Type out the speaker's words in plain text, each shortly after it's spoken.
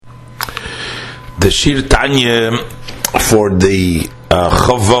The Shir Tanya for the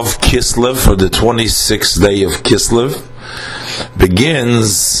Chavav Kislev, for the 26th day of Kislev,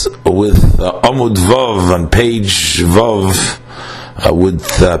 begins with Amud Vav on page Vav with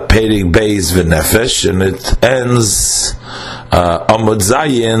Perik Beis V'Nefesh, and it ends Amud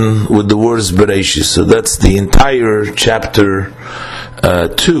Zayin with the words Bereshis. So that's the entire chapter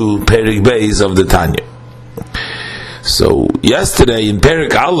 2, Perik Beis of the Tanya. So yesterday in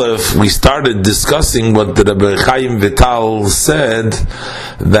Perik Aleph we started discussing what the Rabbi Chaim Vital said,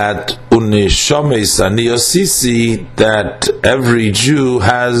 that Unishomes Aniosisi, that every Jew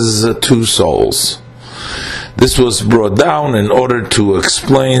has two souls. This was brought down in order to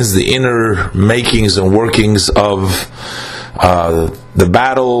explain the inner makings and workings of the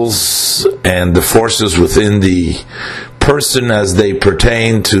battles and the forces within the person as they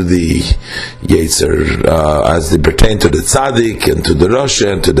pertain to the Yetzer, as they pertain to the Tzaddik and to the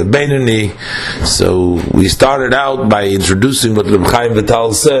Rasha and to the Beinoni. So we started out by introducing what Reb Chaim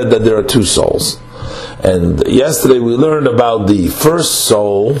Vital said, that there are two souls. And yesterday we learned about the first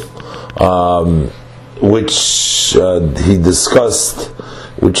soul, which he discussed,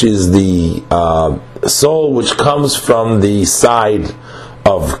 which is the soul which comes from the side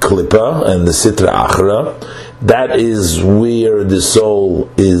of Klippa and the Sitra Achra. That is where the soul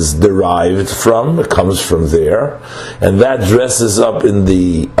is derived from. It comes from there, and that dresses up in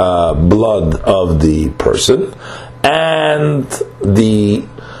the blood of the person, and the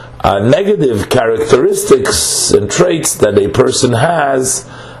negative characteristics and traits that a person has,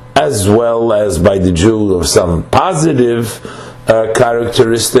 as well as by the Jew of some positive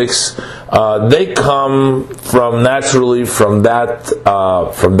characteristics, they come from naturally from that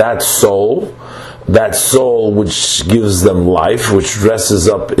soul. That soul which gives them life, which dresses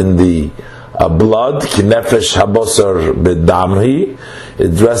up in the blood, kinefesh habosar bedamhi,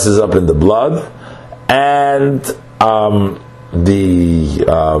 it dresses up in the blood, and the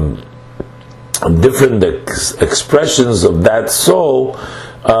different expressions of that soul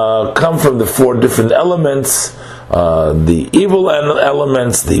come from the four different elements, the evil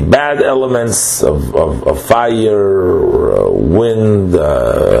elements, the bad elements of fire, wind,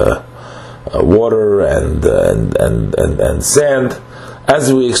 water and sand,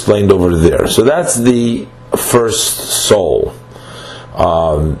 as we explained over there. So that's the first soul.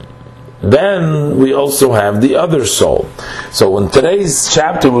 Then we also have the other soul. So in today's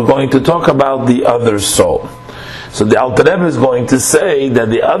chapter we're going to talk about the other soul. So the Alter Rebbe is going to say that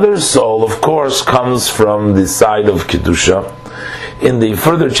the other soul, of course, comes from the side of Kedusha. In the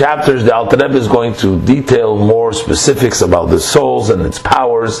further chapters, the Alter Rebbe is going to detail more specifics about the souls and its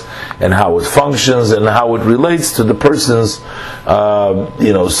powers and how it functions and how it relates to the person's,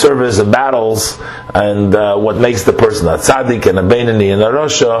 service and battles, and what makes the person a tzaddik and a beinoni and a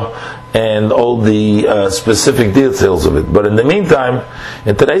rasha, and all the specific details of it. But in the meantime,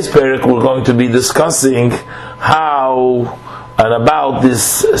 in today's parak, we're going to be discussing how and about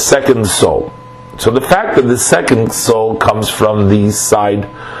this second soul. So the fact that the second soul comes from the side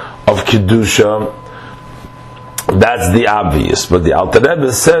of Kedusha, that's the obvious. But the Alter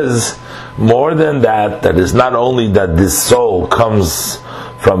Rebbe says more than that, that is not only that this soul comes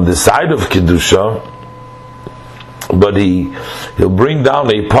from the side of Kedusha, but he'll bring down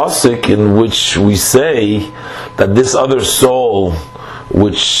a pasuk in which we say that this other soul,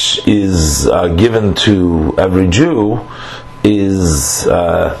 which is given to every Jew, is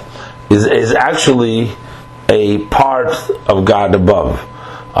actually a part of God above.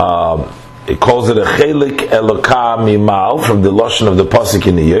 It calls it a chelik eloka mimal, from the lashon of the pasuk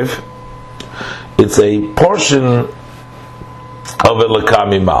in Iyov. It's a portion of eloka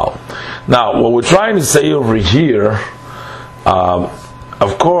mimal. Now, what we're trying to say over here,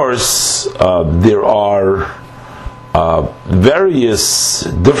 of course, there are various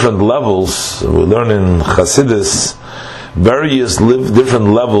different levels. We learn in Chassidus various different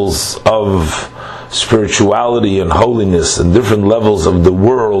levels of spirituality and holiness, and different levels of the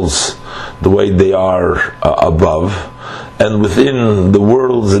worlds, the way they are above, and within the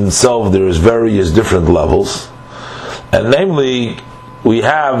worlds itself there is various different levels, and namely we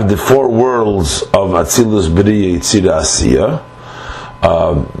have the four worlds of Atzilus, Beriya, Yetzira, Asiya.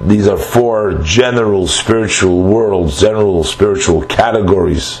 These are four general spiritual worlds, general spiritual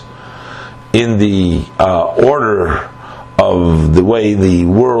categories in the order of the way the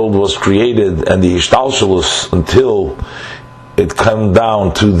world was created and the Ishtalshalus until it come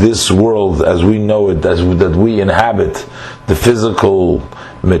down to this world as we know it, that we inhabit, the physical,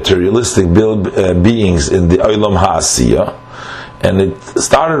 materialistic beings in the Olam HaAsiya. And it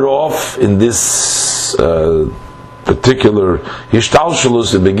started off in this particular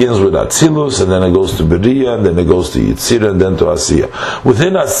Hishtalshalus, it begins with Atzilus, and then it goes to Beriya, and then it goes to Yitzira, and then to Asiya.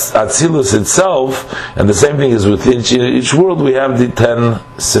 Within Atzilus itself, and the same thing is within each world, we have the 10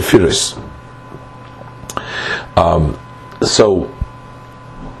 Sephiris. So,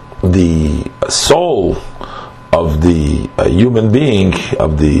 the soul of the human being,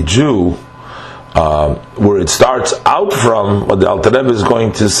 of the Jew, where it starts out from, what the Alter Rebbe is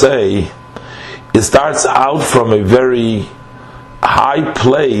going to say, it starts out from a very high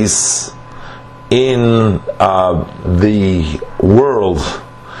place in the world,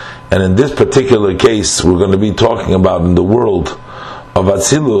 and in this particular case we're going to be talking about in the world of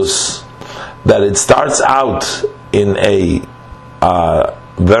Atzilus, that it starts out in a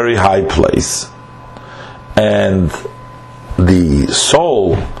very high place, and the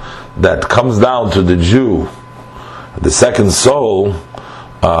soul that comes down to the Jew, the second soul,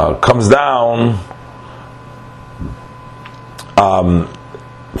 comes down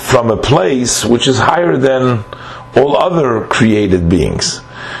from a place which is higher than all other created beings.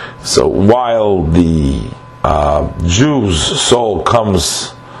 So while the Jew's soul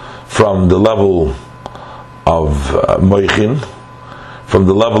comes from the level of moichin, from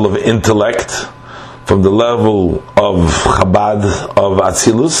the level of intellect, from the level of Chabad, of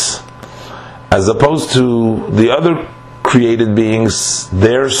Atzilus, as opposed to the other created beings,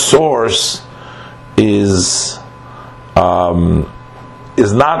 their source is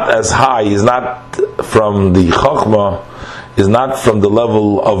not as high, is not from the Chokhmah, is not from the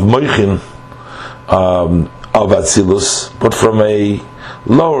level of Moichin, of Atzilus, but from a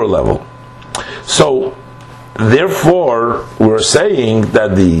lower level. So, therefore, we're saying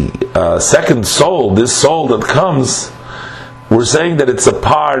that the second soul, this soul that comes, we're saying that it's a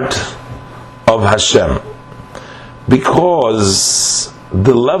part of Hashem, because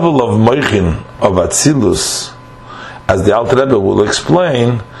the level of Moichin, of Atzilus, as the Alter Rebbe will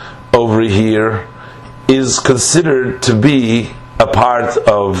explain over here, is considered to be a part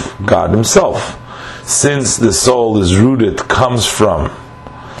of God Himself. Since the soul is rooted, comes from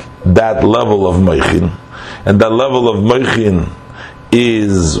that level of Moichin, and that level of Moichin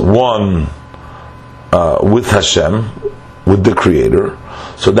is one with Hashem, with the Creator.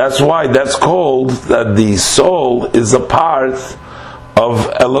 So that's why that's called that the soul is a part of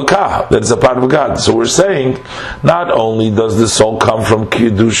Elokah, that is a part of God. So we're saying, not only does the soul come from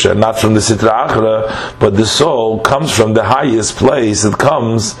Kedusha, not from the Sitra Achra, but the soul comes from the highest place. It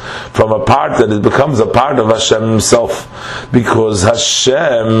comes from a part that it becomes a part of Hashem Himself, because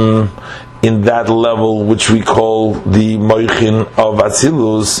Hashem, in that level which we call the Moichin of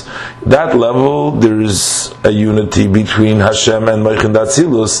Atzilus, that level there is a unity between Hashem and Moichin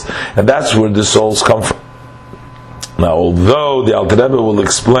Atzilus, and that's where the souls come from. Now, although the Alter Rebbe will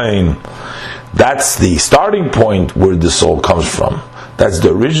explain that's the starting point where the soul comes from, that's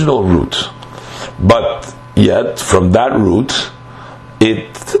the original root, but yet from that root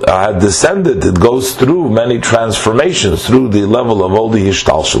it descended, it goes through many transformations through the level of all the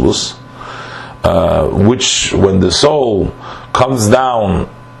Hishtalshalus, which when the soul comes down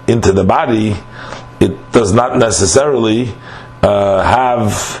into the body, it does not necessarily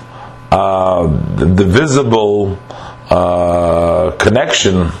have the visible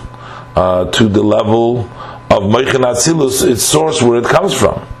connection to the level of Moichin Atzilus, its source, where it comes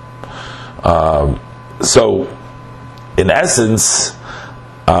from. So, in essence,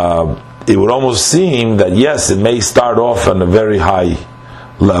 it would almost seem that yes, it may start off on a very high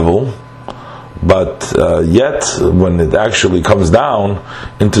level, but yet when it actually comes down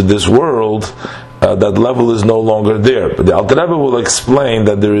into this world, that level is no longer there. But the Alter Rebbe will explain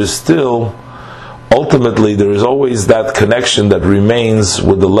that there is still, ultimately, there is always that connection that remains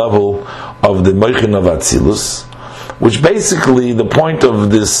with the level of the Moichin of Atzilus, which basically the point of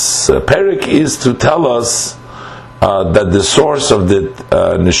this parak is to tell us that the source of the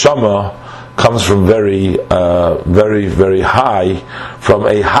neshama comes from very, very high, from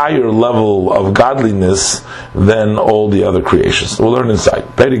a higher level of godliness than all the other creations. We'll learn inside.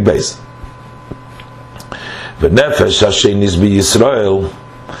 Parak Beis. The nefesh hashenis bi Yisrael.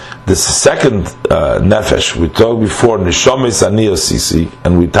 The second nefesh, we talked before, neshamis aniyosisi,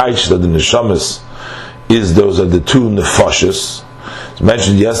 and we touched that the neshamis those are the two nefashis. It's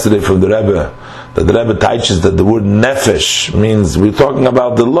mentioned yesterday from the Rebbe, that the Rebbe teaches that the word nefesh means we're talking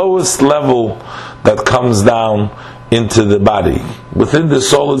about the lowest level that comes down into the body. Within the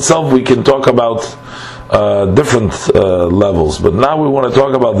soul itself, we can talk about different levels, but now we want to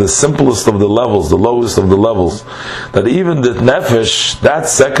talk about the simplest of the levels, the lowest of the levels, that even the nefesh, that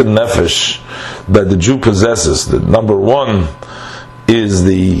second nefesh that the Jew possesses, the number one is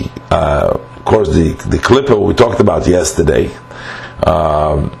the of course, the klippa we talked about yesterday.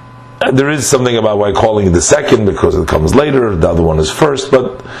 And there is something about why calling it the second, because it comes later, the other one is first,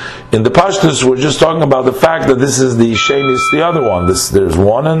 but in the Pashtus we're just talking about the fact that this is the Shenis, the other one. There's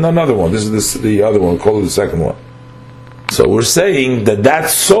one and another one. This is the other one, call it the second one. So we're saying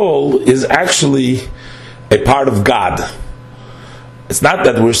that soul is actually a part of God. It's not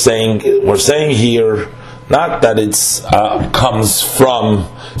that we're saying here, not that it's comes from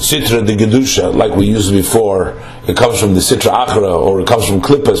Sitra de Gedusha, like we used before. It comes from the Sitra Achra, or it comes from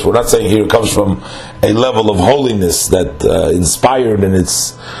Klippas. We're not saying here it comes from a level of holiness that inspired and it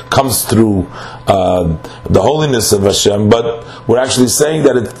comes through the holiness of Hashem, but we're actually saying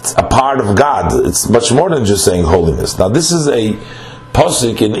that it's a part of God. It's much more than just saying holiness. Now this is a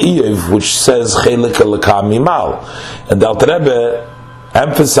pasuk in Eiv which says Chelik Elokah Mimal, and the Alter Rebbe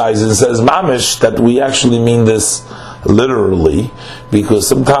emphasizes and says mamish that we actually mean this literally, because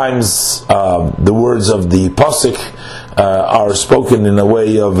sometimes the words of the pasuk are spoken in a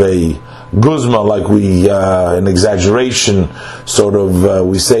way of a guzma, like an exaggeration, sort of.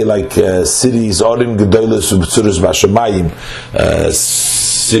 We say like cities, orim gedolos ubtzuros b'shamayim,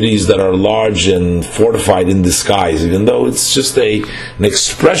 cities that are large and fortified in the skies. Even though it's just an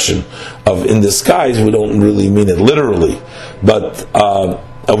expression of in the skies, we don't really mean it literally. But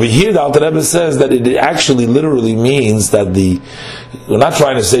over here, the Alter Rebbe says that it actually literally means that we're not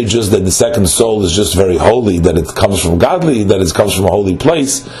trying to say just that the second soul is just very holy, that it comes from godly, that it comes from a holy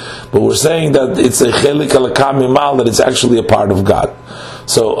place, but we're saying that it's a chelik elokah mimal, that it's actually a part of God.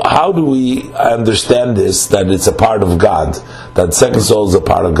 So how do we understand this, that it's a part of God, that second soul is a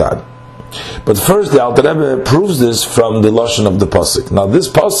part of God? But first, the Alter Rebbe proves this from the lashon of the pasuk. Now this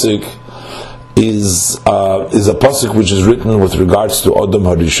pasuk is a pasuk which is written with regards to Adam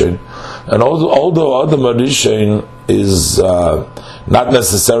Harishon, and although Adam Harishon is not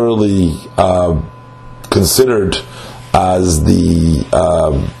necessarily considered as the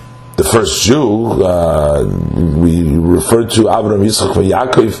first Jew, we refer to Abraham, Yitzchak, and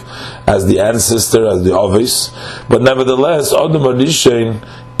Yaakov as the ancestor, as the Ovis, but nevertheless Adam Harishon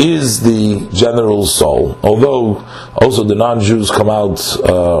is the general soul, although also the non-Jews come out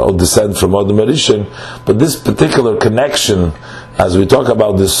or descend from Adam Harishon, but this particular connection, as we talk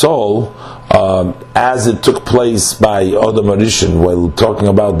about the soul, as it took place by Adam Harishon, while talking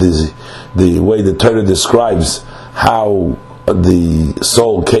about the way the Torah describes how the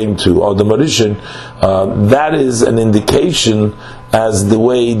soul came to Adam Harishon, that is an indication as the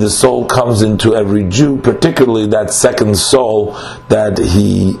way the soul comes into every Jew, particularly that second soul that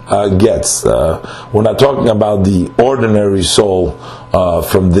he gets. We're not talking about the ordinary soul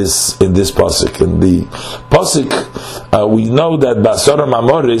in this pasuk. In the pasuk, we know that Basara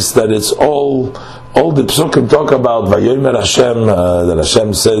Mamoris, that it's all the psukim talk about Vayomer Hashem, that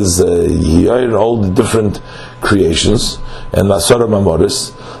Hashem says all the different creations, and Basara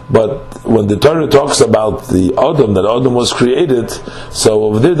Mamoris. But when the Torah talks about the Adam, that Adam was created, so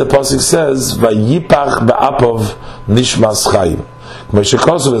over there the pasuk says Vayipach ba'apav nishmas chayim.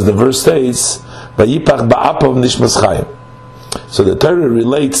 As the verse states, Vayipach ba'apav nishmas chayim. So the Torah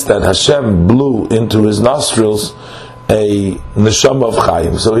relates that Hashem blew into his nostrils a neshama of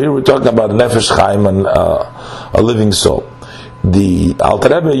chayim. So here we're talking about a nefesh chayim, and a living soul. The Alter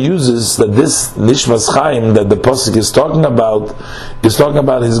Rebbe uses that this nishmas chayim that the pasuk is talking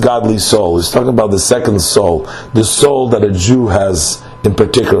about his godly soul. He's talking about the second soul, the soul that a Jew has in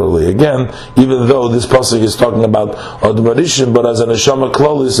particularly. Again, even though this pasuk is talking about Adam Harishon, but as a neshama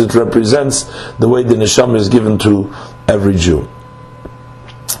klolis, it represents the way the neshama is given to every Jew.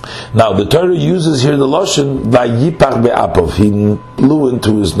 Now the Torah uses here the lashon vayipach be'apav, he blew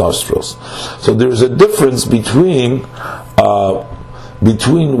into his nostrils. So there's a difference between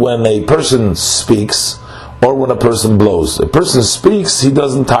when a person speaks or when a person blows. A person speaks, he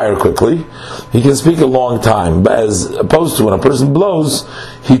doesn't tire quickly. He can speak a long time, as opposed to when a person blows,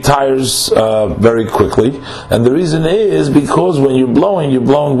 he tires very quickly. And the reason is because when you're blowing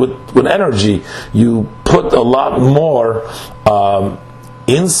with energy. You put a lot more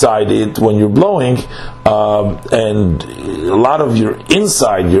inside it when you're blowing, and a lot of your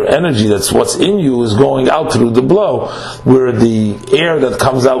inside, your energy, that's what's in you, is going out through the blow, where the air that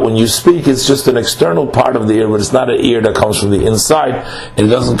comes out when you speak is just an external part of the air, but it's not an air that comes from the inside, and it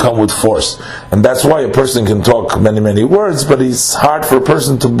doesn't come with force. And that's why a person can talk many, many words, but it's hard for a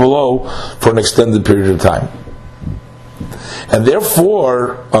person to blow for an extended period of time. And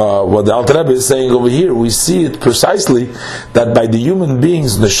therefore, what the Alter Rebbe is saying over here, we see it precisely that by the human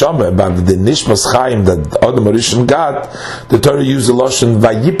being's neshama, by the nishmas chayim that Adam Harishon got, the Torah used the lashon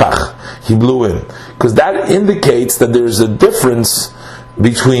vayipach, he blew in, because that indicates that there is a difference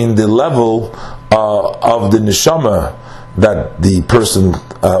between the level of the neshama that the person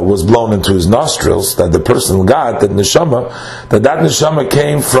was blown into his nostrils, that the person got, that neshama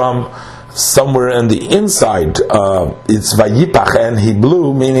came from somewhere in the inside. It's vayipach, and he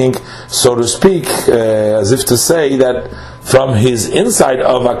blew, meaning, so to speak, as if to say that from his inside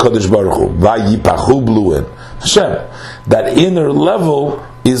of HaKadosh Baruch Hu, vayipach, who blew in? Hashem. That inner level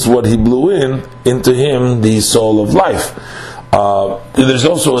is what he blew into him, the soul of life. There's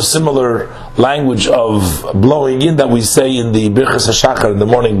also a similar language of blowing in that we say in the Birchas HaShachar, in the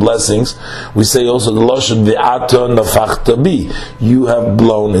morning blessings. We say also the Lashon V'ata nafachta bi, you have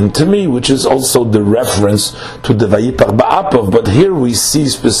blown into me, which is also the reference to the Vayipach Ba'apav. But here we see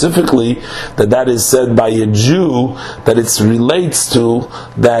specifically that is said by a Jew, that it relates to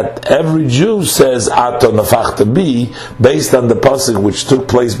that every Jew says Ata nafachta bi, based on the pasuk which took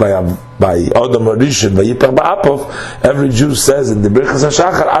place by Adam Rishon Vayipach Ba'apav. Every Jew says in the Birchas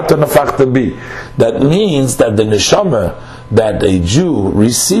HaShachar Ata nafachta bi. That means that the neshama that a Jew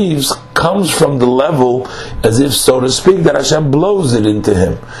receives comes from the level, as if, so to speak, that Hashem blows it into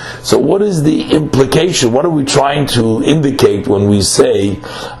him. So what is the implication? What are we trying to indicate when we say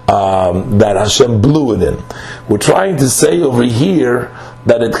that Hashem blew it in? We're trying to say over here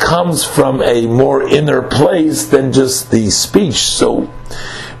that it comes from a more inner place than just the speech. So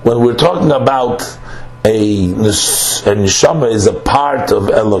when we're talking about a neshama is a part of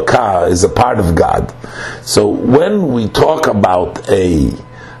Elokah, is a part of God. So when we talk about a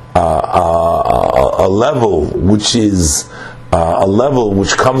level which is a level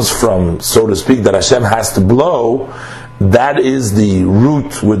which comes from, so to speak, that Hashem has to blow, that is the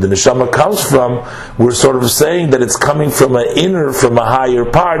root where the neshama comes from. We're sort of saying that it's coming from an inner, from a higher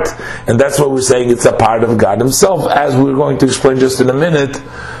part, and that's what we're saying, it's a part of God Himself, as we're going to explain just in a minute.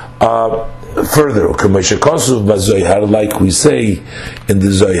 Further, like we say in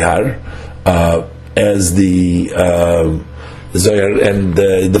the Zohar, as the Zohar, and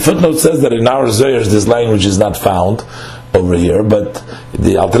the footnote says that in our Zohar this language is not found over here, but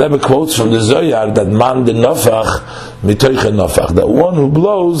the Alter Rebbe quotes from the Zohar that man de nafach mitoiche nafach, that one who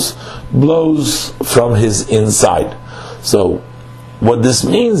blows from his inside. So what this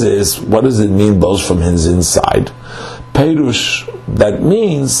means is, what does it mean blows from his inside? Perush, that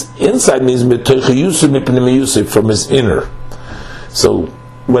means, inside means from his inner. So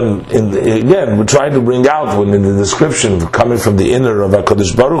when again we're trying to bring out, when in the description coming from the inner of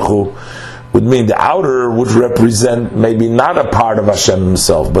HaKadosh Baruch Hu would mean the outer would represent maybe not a part of Hashem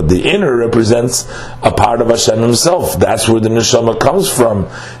Himself, but the inner represents a part of Hashem Himself. That's where the neshama comes from.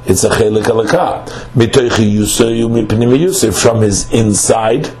 It's a chelik alakah from his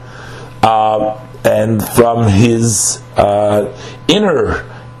inside, and from his inner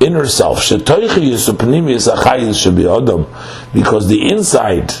self. Because the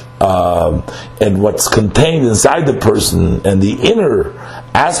inside and what's contained inside the person and the inner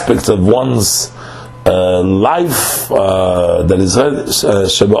aspects of one's life, that is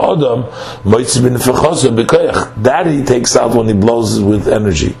that he takes out when he blows with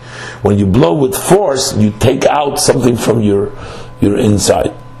energy. When you blow with force, you take out something from your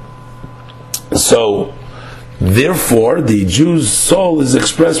inside. So, therefore, the Jew's soul is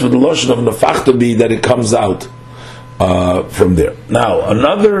expressed with the lotion of nefachta bi, that it comes out from there. Now,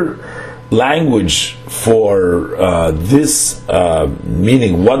 another language for this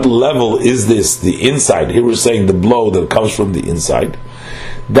meaning, what level is this? The inside. Here we're saying the blow that comes from the inside.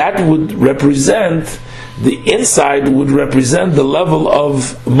 That would represent, the inside would represent the level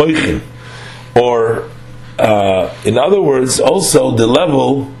of moichin, or in other words, also the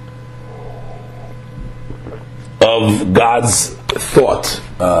level of God's thought,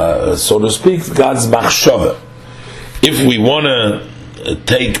 so to speak, God's machshava. If we want to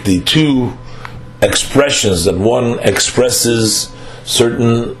take the two expressions, that one expresses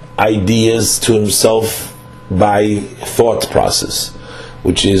certain ideas to himself by thought process,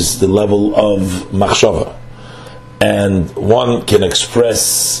 which is the level of machshava, and one can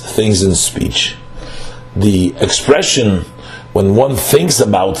express things in speech. The expression, when one thinks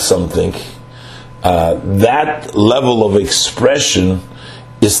about something, that level of expression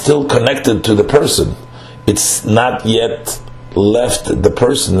is still connected to the person. It's not yet left the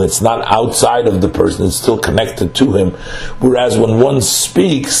person, it's not outside of the person, it's still connected to him. Whereas when one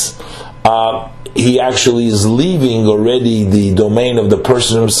speaks, he actually is leaving already the domain of the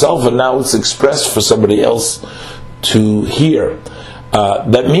person himself, and now it's expressed for somebody else to hear.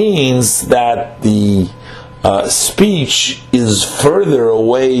 That means that the speech is further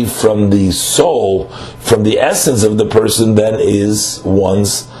away from the soul, from the essence of the person, than is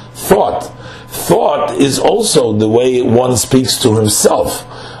one's thought. thought is also the way one speaks to himself.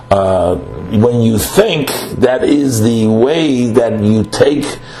 When you think, that is the way that you take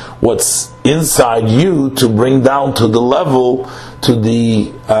what's inside you to bring down to the level, to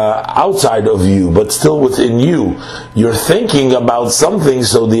the outside of you, but still within you. You're thinking about something,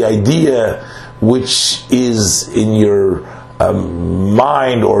 so the idea which is in your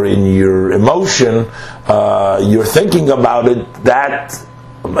mind or in your emotion, you're thinking about it, that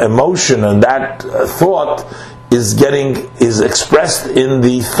emotion and that thought is expressed in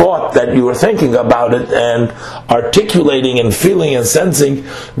the thought that you are thinking about it, and articulating and feeling and sensing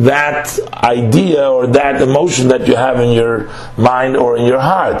that idea or that emotion that you have in your mind or in your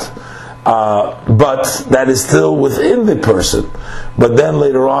heart. But that is still within the person. But then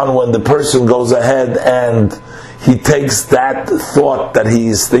later on, when the person goes ahead and he takes that thought that he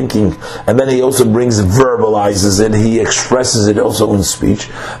is thinking, and then he also verbalizes it, he expresses it also in speech,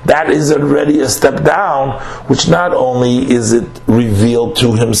 that is already a step down, which not only is it revealed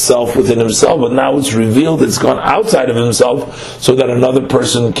to himself within himself, but now it's revealed, it's gone outside of himself, so that another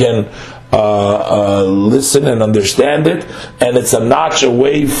person can listen and understand it, and it's a notch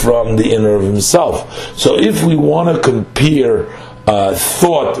away from the inner of himself. So if we want to compare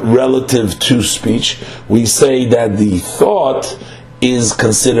thought relative to speech, we say that the thought is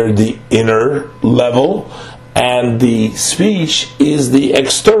considered the inner level, and the speech is the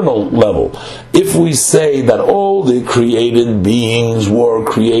external level. If we say that all the created beings were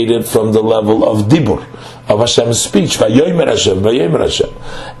created from the level of dibur, of Hashem's speech, Vayomer Hashem, Vayomer Hashem,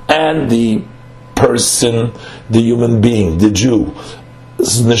 and the person, the human being, the Jew's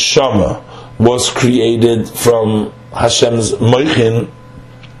neshama, was created from Hashem's moichin,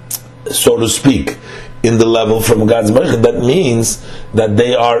 so to speak, in the level from God's moichin, that means that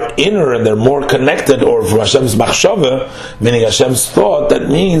they are inner and they're more connected, or from Hashem's machshava, meaning Hashem's thought, that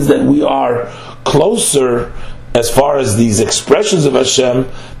means that we are closer as far as these expressions of Hashem,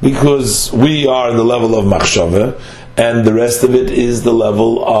 because we are the level of machshava, and the rest of it is the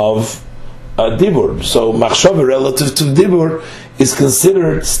level of dibur. So machshava relative to dibur is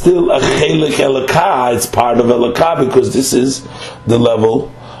considered still a chelik elokah. It's part of elokah, because this is the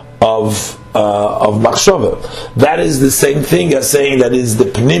level of machshava. That is the same thing as saying that is the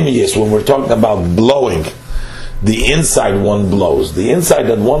pnimius when we're talking about blowing. The inside one blows. The inside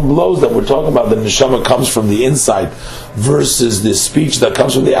that one blows, that we're talking about, the neshama comes from the inside, versus the speech that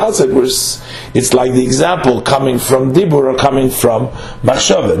comes from the outside. It's like the example coming from dibur or coming from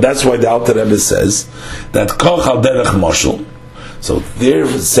machshava. That's why the Alter Rebbe says that kol chal derech moshel. So there,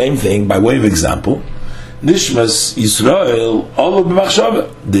 the same thing by way of example. Nishmas Yisrael, all of the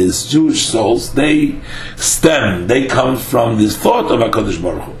machshava. These Jewish souls, they come from this thought of HaKadosh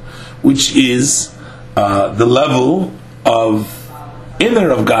Baruch Hu, which is the level of inner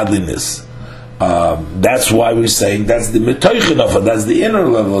of godliness. That's why we're saying that's the metoichin of it, that's the inner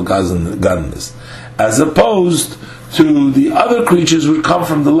level of godliness, as opposed to the other creatures which come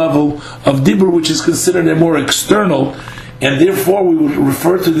from the level of dibur, which is considered a more external, and therefore we would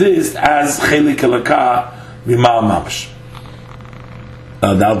refer to this as chelik elokah mimal mamash.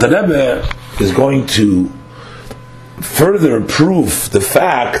 The Alter Rebbe is going to further prove the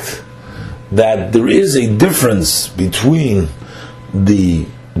fact that there is a difference between the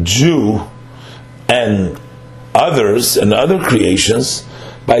Jew and others and other creations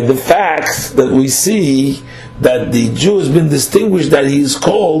by the fact that we see that the Jew has been distinguished, that he is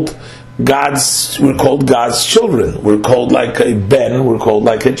called we're called God's children. We're called like a ben, we're called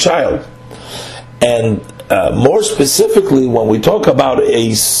like a child. And more specifically, when we talk about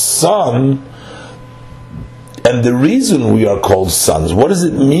a son, and the reason we are called sons, what does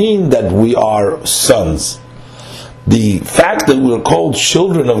it mean that we are sons? The fact that we are called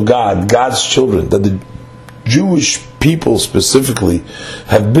children of God, God's children, that the Jewish people specifically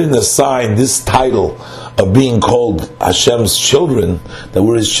have been assigned this title of being called Hashem's children, that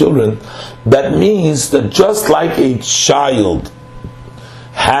we're His children, that means that just like a child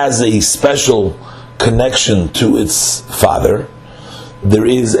has a special connection to its father, there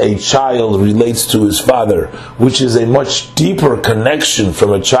is a child relates to his father, which is a much deeper connection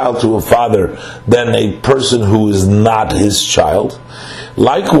from a child to a father than a person who is not his child.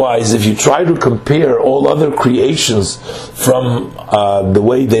 Likewise, if you try to compare all other creations from the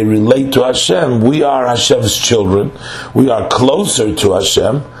way they relate to Hashem, we are Hashem's children. We are closer to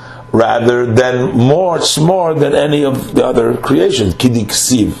Hashem rather than much more than any of the other creations.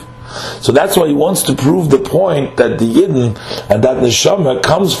 Kidiksiv. So that's why he wants to prove the point that the Yidden and that neshama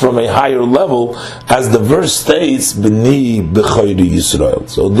comes from a higher level, as the verse states, B'ni b'choyri Yisrael.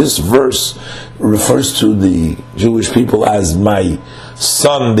 So this verse refers to the Jewish people as my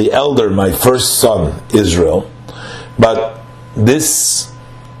son, the elder, my first son, Israel. But this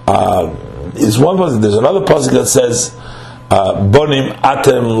is one pasuk. There's another pasuk that says, Bonim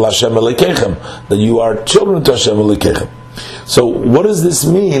atem l'Hashem Elikechem, that you are children to Hashem Elikechem. So what does this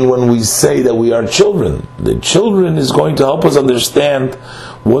mean when we say that we are children? The children is going to help us understand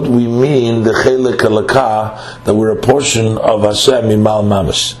what we mean, the Chelek Elokah, that we're a portion of Hashem Imal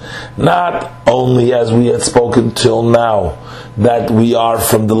Mamash. Not only as we had spoken till now, that we are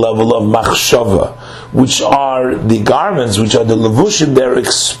from the level of Machshava, which are the garments, which are the levushim, they're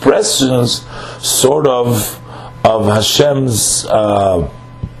expressions sort of Hashem's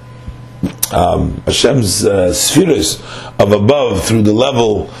spheres of above, through the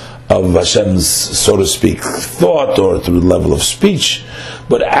level of Hashem's, so to speak, thought, or through the level of speech.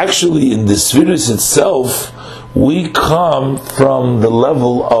 But actually in the spheres itself, we come from the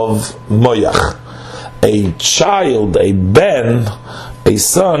level of Moyach. A child, a ben, a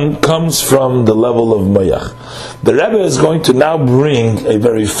son, comes from the level of Moyach. The Rebbe is going to now bring a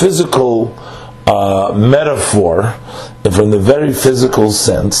very physical metaphor, from the very physical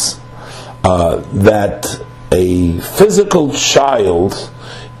sense, that a physical child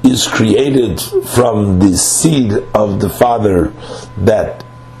is created from the seed of the father that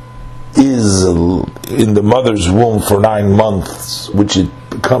is in the mother's womb for 9 months, which it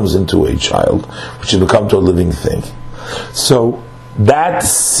becomes into a child, which it becomes to a living thing. So that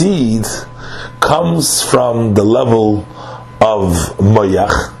seed comes from the level of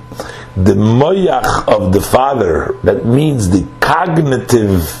Moyach. The Moyach of the father, that means the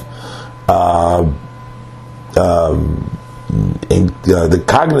cognitive the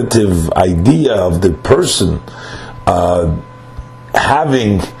cognitive idea of the person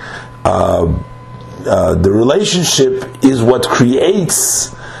having the relationship, is what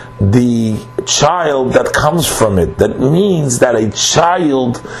creates the child that comes from it. That means that a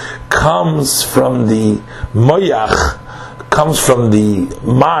child comes from the Moyach, comes from the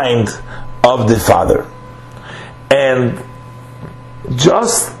mind of the father. And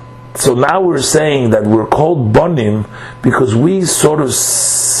just so now we're saying that we're called Bonim because we so to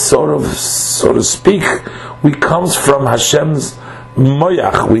speak, we comes from Hashem's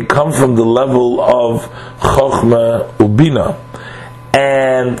Moyach. We come from the level of Chochmah Ubina,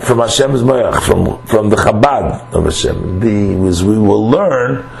 and from Hashem's Moyach, from the Chabad of Hashem. As we will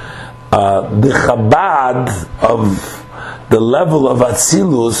learn, the Chabad of the level of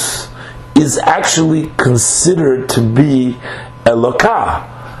Atzilus is actually considered to be Elokah,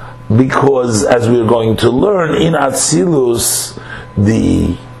 because as we're going to learn, in Atzilus,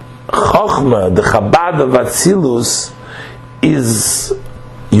 the Chochmah, the Chabad of Atzilus, is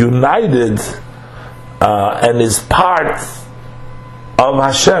united and is part of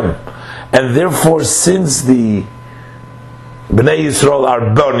Hashem. And therefore, since the Bnei Yisrael are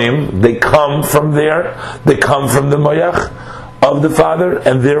Bonim, they come from there, they come from the Moyach of the Father,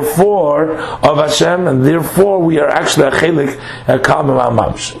 and therefore of Hashem, and therefore we are actually a chelik, a kalmim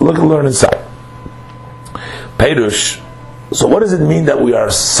amamsh. Look and learn inside. Perush. So what does it mean that we are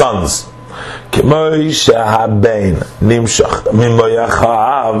sons? Just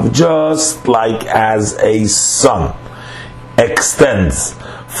like as a son extends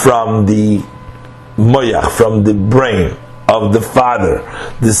from the moyach, from the brain of the father,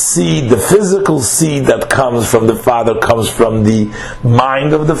 the seed, the physical seed that comes from the father comes from the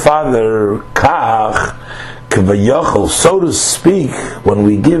mind of the father. Kach k'vayachol, so to speak, when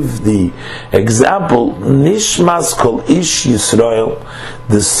we give the example, nishmas kol ish Yisrael,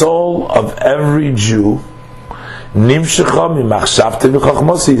 the soul of every Jew, nimshecha mimachshavte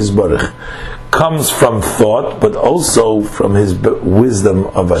v'chachmosi yisborech, comes from thought, but also from his wisdom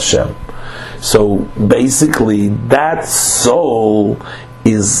of Hashem. So basically, that soul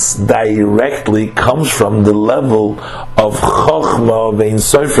is directly comes from the level of Chochmah, of Ein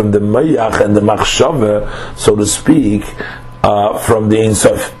Sof, from the Mayach and the Machshava, so to speak, from the Ein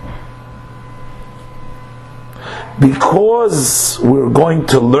Sof. Because we're going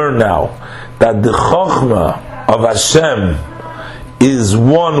to learn now that the Chochmah of Hashem is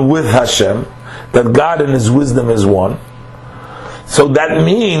one with Hashem, that God and His wisdom is one. So that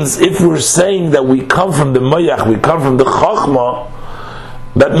means, if we're saying that we come from the Mayach, we come from the Chochmah,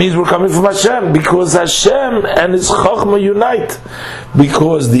 that means we're coming from Hashem, because Hashem and His Chochmah unite.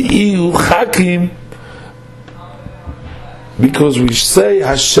 Because the Iyul Chakim, because we say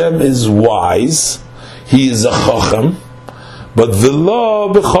Hashem is wise, He is a Chacham, but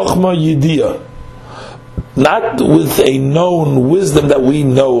V'lo b'Chochmah Yediyah, not with a known wisdom that we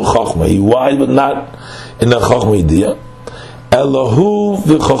know Chochmah. He wise, but not in a Chochmah Yediyah. Elahu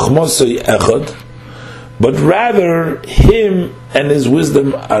v'Chochmosei echad, but rather him and his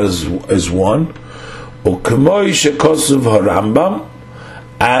wisdom as one. U'kemoi shekosuv harambam,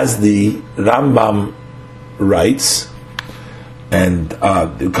 as the Rambam writes, and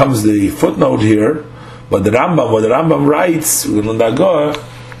there comes the footnote here, but what the Rambam writes,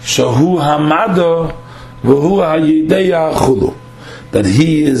 Shahu Hamado V'hu Hayideya Chulu, that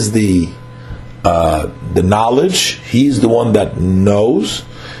he is the knowledge, he is the one that knows,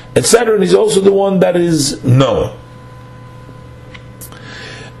 etc., and he's also the one that is known.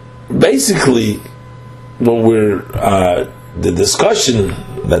 Basically, when we're the discussion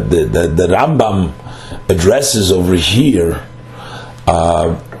that the Rambam addresses over here,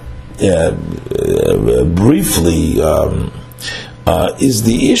 briefly, is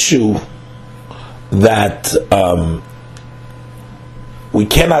the issue that we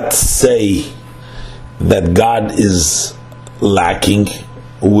cannot say that God is lacking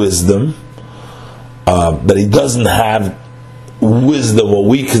wisdom, that he doesn't have wisdom, what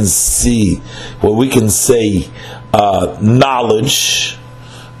we can see, what we can say, knowledge.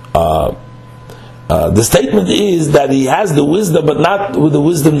 The statement is that he has the wisdom, but not with the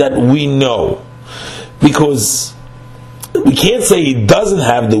wisdom that we know, because we can't say he doesn't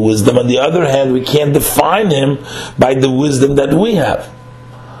have the wisdom. On the other hand, we can't define him by the wisdom that we have.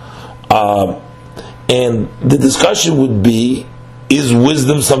 And the discussion would be, is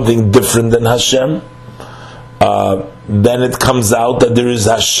wisdom something different than Hashem? Then it comes out that there is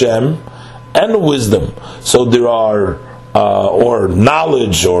Hashem and wisdom. So there are, or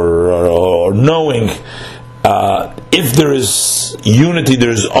knowledge, or knowing. If there is unity,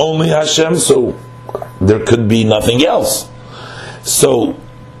 there is only Hashem, so there could be nothing else. So,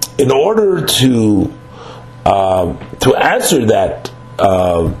 in order to answer that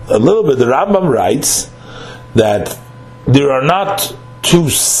a little bit, the Rambam writes that there are not two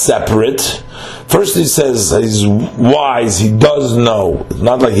separate. First, he says he's wise, he does know. It's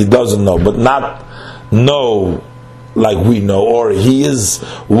not like he doesn't know, but not know like we know. Or he is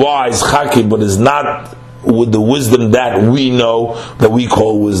wise, Chaki, but is not with the wisdom that we know, that we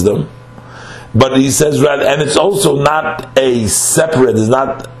call wisdom. But he says, rather, and it's also not a separate, it's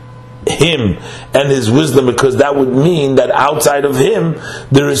not him and his wisdom, because that would mean that outside of him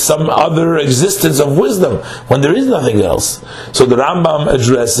there is some other existence of wisdom when there is nothing else. So the Rambam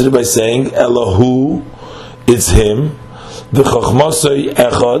addresses it by saying Elohu, it's him, the Chochmosei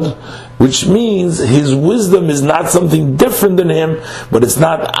Echad, which means his wisdom is not something different than him, but it's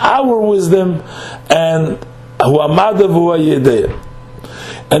not our wisdom, and Huamada V'Huayedeh.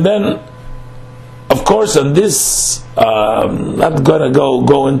 And then, of course, on this, not going to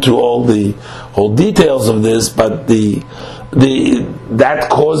go into all the whole details of this, but that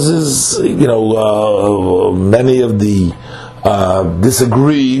causes, many of the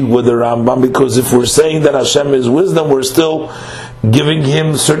disagree with the Rambam, because if we're saying that Hashem is wisdom, we're still giving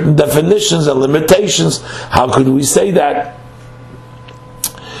him certain definitions and limitations. How could we say that?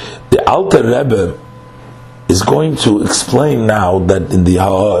 The Alter Rebbe is going to explain now that in the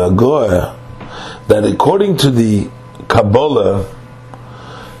Haggadah, that according to the Kabbalah,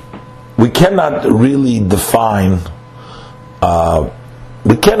 we cannot really define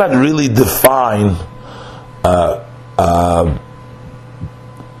the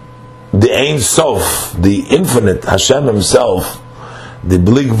Ein Sof, the infinite Hashem himself, the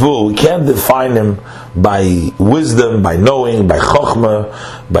Bli Gvul. We can't define him by wisdom, by knowing, by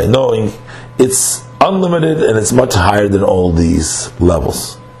Chokhmah, by knowing. It's unlimited and it's much higher than all these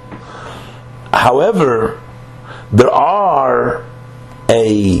levels. However, there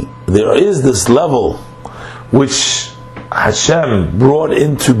is this level which Hashem brought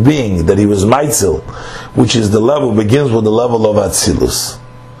into being, that he was Maitzil, which is the level, begins with the level of Atzilus.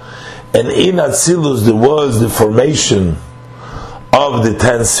 And in Atzilus there was the formation of the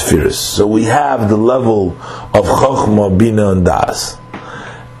 10 spheres. So we have the level of Chokhmah, Bina, and Das.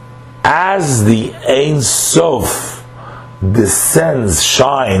 As the Ein Sof descends,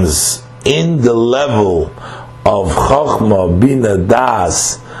 shines in the level of Chokhmah, Bina,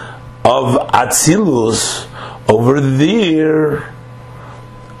 Das, of Atzilus, over there,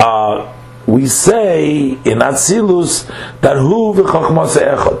 we say in Atzilus that Hu v'Chokhmah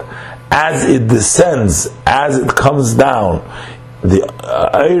se'echad. As it descends, as it comes down, the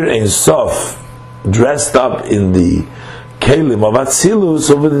Eir Ein Sof, dressed up in the Kelim of Atzilus,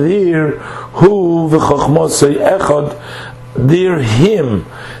 over there, Hu v'Chokhmah se'echad, there him,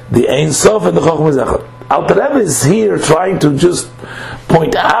 the Ein Sof and the Chokhmah se'echad. Alter Rebbe is here trying to just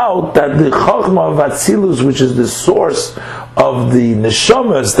point out that the Chokhmah of Atzilus, which is the source of the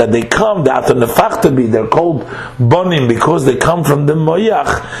neshamas that they come, the atanefachtabi, they're called bonim because they come from the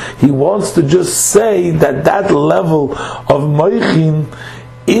moyach. He wants to just say that level of moichin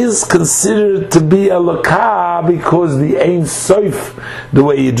is considered to be a lakah because the Ein Sof, the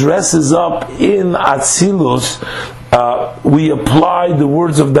way he dresses up in Atzilus, we apply the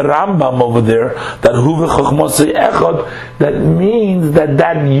words of the Rambam over there, that Hu v'chochmosei echad, that means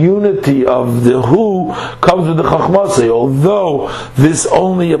that unity of the Hu comes with the chochmosei, although this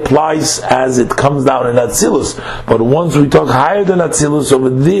only applies as it comes down in Atzilus. But once we talk higher than Atzilus, over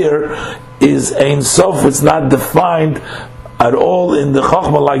there is Ein Sof, it's not defined at all in the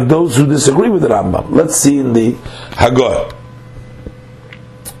Chachma like those who disagree with the Rambam. Let's see in the Hagor.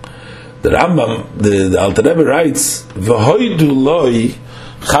 The Rambam, the Alter Rebbe writes, "V'hoidu loi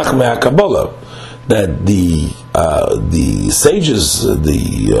Chachmei HaKabbalah," that the sages,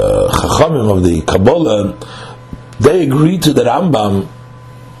 the Chachamim of the Kabbalah, they agree to the Rambam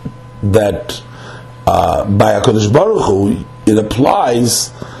that by HaKadosh Baruch Hu it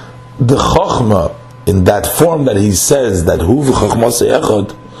applies the Chachma in that form that he says that Hu v'chochmosei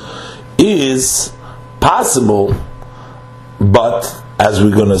echad is possible, but as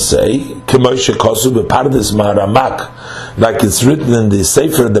we're going to say, K'moshe Kosu b'Pardes Ma'aramak, like it's written in the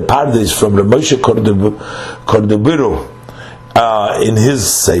Sefer the Pardes from Ramoshe Kordobiru in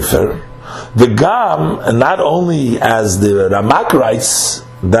his Sefer, the Gam, not only as the Ramak writes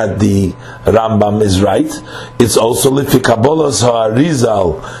that the Rambam is right, it's also Lifikabolas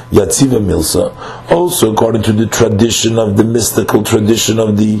HaArizal Yatziva Milsa, also according to the tradition of the mystical tradition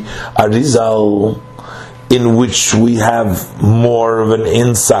of the Arizal, in which we have more of an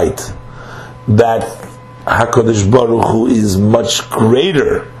insight that HaKadosh Baruch Hu is much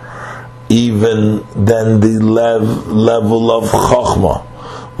greater even than the level of Chochmah,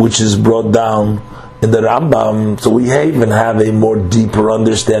 which is brought down in the Rambam. So we even have a more deeper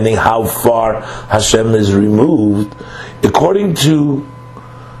understanding how far Hashem is removed. According to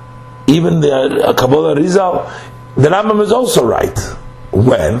even the Kabbalah Rizal, the Rambam is also right.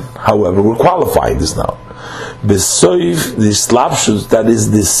 When, however, we're qualifying this now. Besoif, the slapshus, that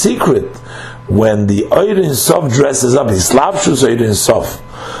is the secret, when the Ein Sof dresses up, his slapshus Ein Sof,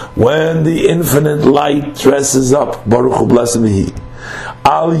 when the infinite light dresses up, Baruch Hu blessed be He,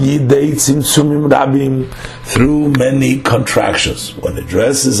 Al Yidei Tzimtzumim Rabim, through many contractions, when it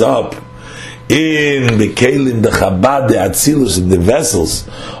dresses up in the Kelim, the Chabad, the Atzilus, in the vessels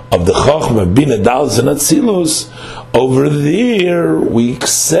of the Chochmah, Bina, Dalas, and Atzilus, over there we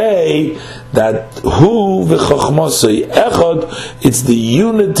say that Hu v'chochmosei echad, it's the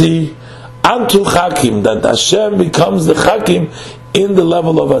unity antu Chakim, that Hashem becomes the Chakim in the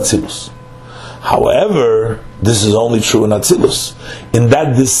level of Atzilus. However, this is only true in Atzilus, in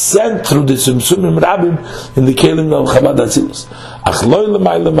that descent through the Tzimtzumim Rabim in the Kelim of Chabad Atzilus. Ach loy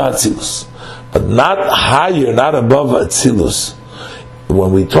l'mayla ma'atzilus, but not higher, not above Atzilus.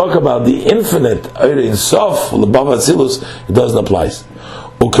 When we talk about the infinite Ein Sof above Atzilus, it doesn't apply.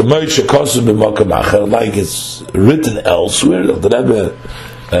 Like it's written elsewhere, the Rebbe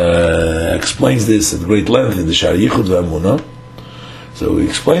explains this at great length in the Shar Yichud V'Amunah. So he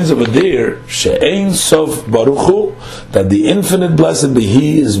explains over there, She'ein Sof Baruch Hu, that the infinite blessed be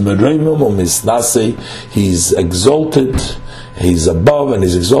He is Mereimim u'Misnasei, He's exalted, He's above and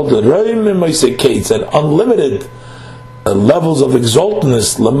He's exalted, Reimim Moisei Kates, and unlimited levels of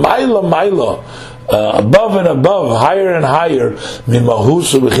exaltedness, Lamaila, above and above, higher and higher,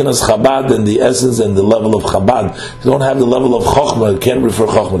 Mimahusu B'chinas Chabad, and the essence and the level of Chabad. You don't have the level of Chochmah, you can't refer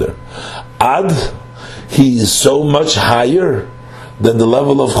Chochmah there. Ad, He is so much higher than the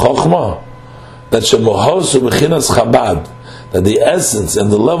level of Chochmah, that Shemohosu B'chinas Chabad, that the essence and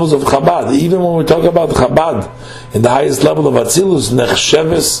the levels of Chabad, even when we talk about Chabad, in the highest level of Atzilus,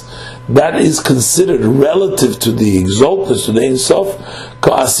 Nechsheves, that is considered relative to the exaltness, to the Ein Sof,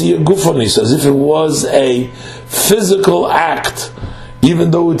 Ka'asiyah Gufonis, as if it was a physical act,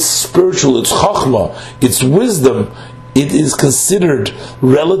 even though it's spiritual, it's Chochmah, it's wisdom, it is considered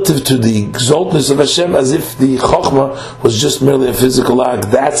relative to the exaltness of Hashem as if the Chochmah was just merely a physical act.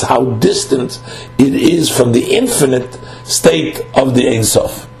 That's how distant it is from the infinite state of the Ein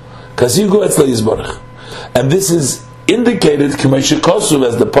Sof. Kasigu etzla Yisborach. And this is indicated, K'moshe Kosu,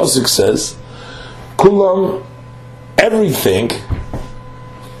 as the Pasuk says, Kulam, everything,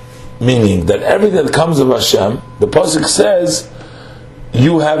 meaning that everything that comes of Hashem, the Pasuk says,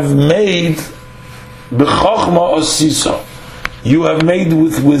 you have made B'chochma osisa. You have made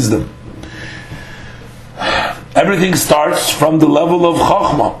with wisdom. Everything starts from the level of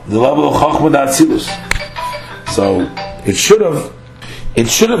Chochma, the level of Chochma D'Atzilus. So it should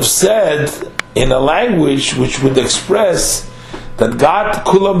have said in a language which would express that God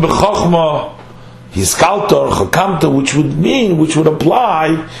kulam b'chokhmah, hiskaltor, chakamta, which would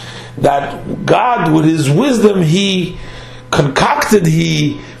apply that God, with His wisdom, He concocted,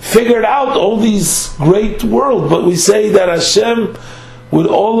 He figured out all these great worlds. But we say that Hashem,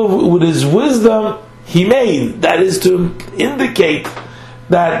 with His wisdom, He made. That is to indicate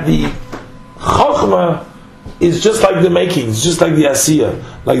that the chokhmah is just like the makings, just like the asiyah,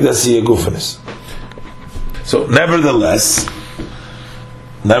 gufanis. So, nevertheless,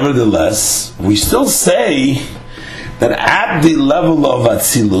 we still say that at the level of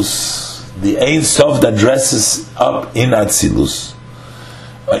Atzilus, the Ein Sof that dresses up in Atzilus,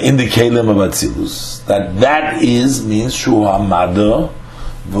 in the Kelim of Atzilus, that means Shu HaMada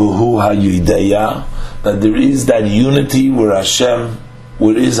V'hu HaYideya, that there is that unity where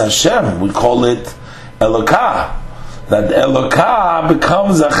is Hashem, we call it Elokah, that Elokah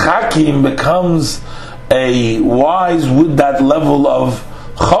becomes a Chakim, becomes a wise with that level of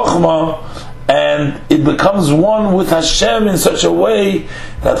Chokhmah, and it becomes one with Hashem in such a way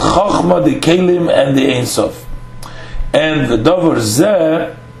that Chokhmah, the Kelim, and the Ein Sof. And the Dover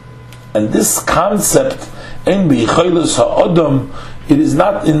Zeh, and this concept, in B'yichaylos HaOdam, it is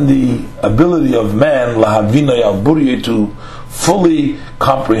not in the ability of man, Lahavina Yalburye, to fully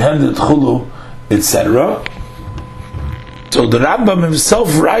comprehend it, Chulu, etc. So the Rambam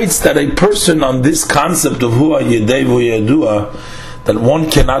himself writes that a person on this concept of Hua Yedei V'Yadua, that one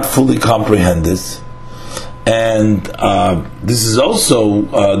cannot fully comprehend it. And this is also,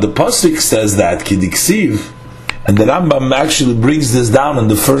 the Pasuk says that, Kidiksiv, and the Rambam actually brings this down in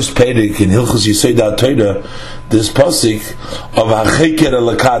the first Perek in Hilchos Yesod HaTorah, this Pasuk of HaCheker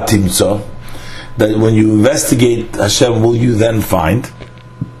Elokah Timtzo, that when you investigate Hashem, will you then find,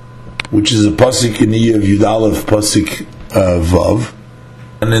 which is a Pasuk in the year of Yud Aleph, Pasuk Vav.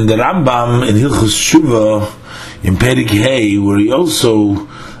 And in the Rambam, in Hilchos Shuvah, in Perek Hey, where he also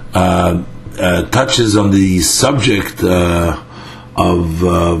touches on the subject of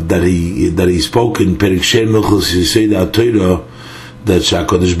that he spoke in Perek Shem Hilchos Yesod HaTorah, that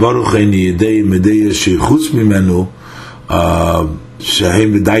Shakadosh Baruch Hu Yedei Medei Sheichutz Mimenu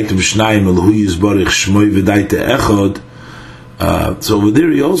Shehem V'Daita B'Shnayim Elhu Yisbarich Shmoi V'Daita Echad. So over there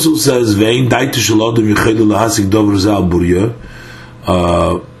he also says Ve'ein Daita Shel Adam Yichelu Lahasik Dover Zal Burya.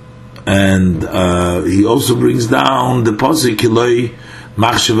 And he also brings down the pasuk Kiloi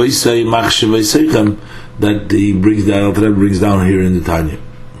Machshavei Seichem that he brings down. Alter Rebbe brings down here in the Tanya.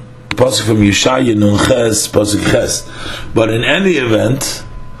 Pasuk from Yeshaya Nun Ches Pasuk Ches. But in any event,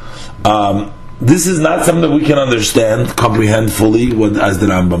 this is not something that we can understand, comprehend fully, what as the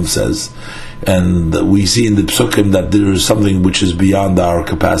Rambam says, and we see in the Psukim that there is something which is beyond our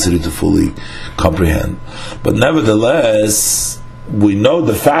capacity to fully comprehend. But nevertheless, we know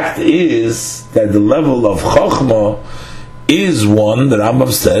the fact is that the level of Chokhmah is one, the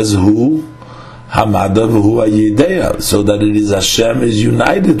Rambam says, who Hamada v'hu Ayideya, so that it is Hashem is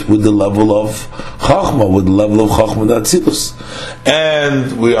united with the level of Chokhmah, with the level of Chokhmah Datzilus.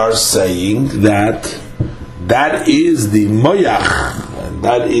 And we are saying that is the Moyach, and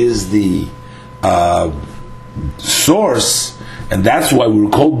that is the source, and that's why we're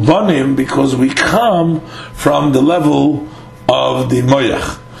called Banim, because we come from the level of the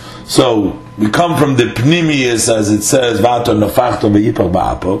Moyach. So we come from the Pnimius, as it says, Vato Nafachto V'Yipach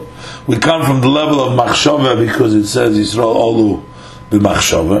Ba'apo. We come from the level of Machshava, because it says Yisrael Olu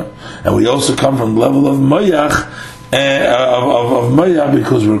B'Machshava, and we also come from the level of Moyach, of Moyach,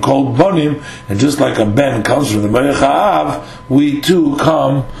 because we're called Banim, and just like a Ben comes from the Moyach Ha'av, we too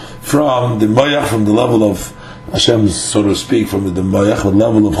come from the Moyach, from the level of Hashem, so to speak, from the Moyach, the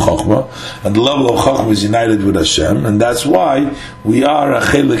level of Chokhmah, and the level of Chokhmah is united with Hashem, and that's why we are a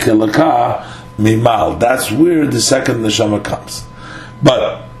Chelik Elokah Mimal. That's where the second Neshama comes.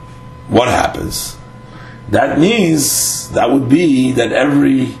 But what happens? That means, that would be that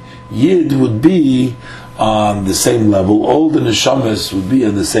every Yid would be on the same level, all the Neshamas would be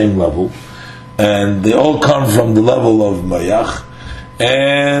at the same level, and they all come from the level of Moyach,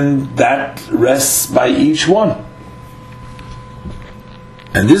 and that rests by each one.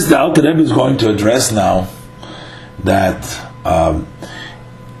 And this the Alter Rebbe is going to address now, that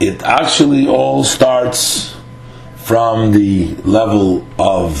it actually all starts from the level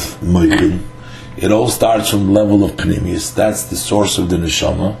of Moichin. It all starts from the level of Pnimius. That's the source of the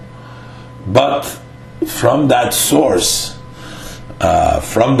Neshama. But from that source,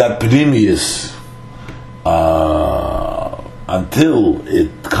 from that Pnimius, until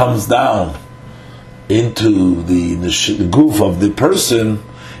it comes down into the goof of the person,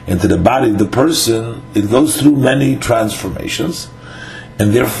 into the body of the person, it goes through many transformations.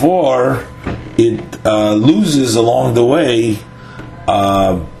 and therefore it loses along the way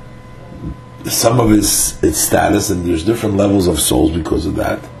some of its status, and there's different levels of souls because of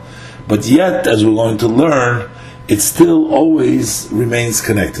that. But yet, as we're going to learn, it still always remains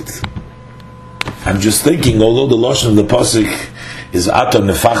connected. I'm just thinking, although the lashon of the pasuk is Ata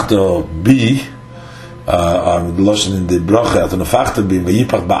Nefachta Bi, the lashon in the bracha Ata Nefachta Bi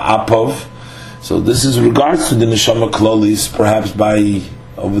Vayipach Ba'apov. So this is regards to the neshama klolis, perhaps by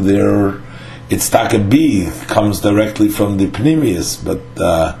over there, it's taka B comes directly from the pneumius, but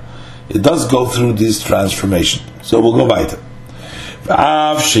it does go through this transformation. So we'll go weiter. There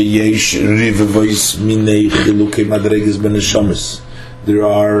are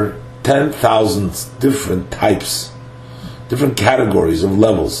 10,000 different types, different categories of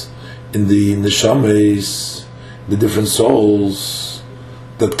levels in the neshamas, the different souls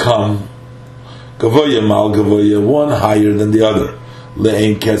that come. Gavoya mal gavoya, one higher than the other.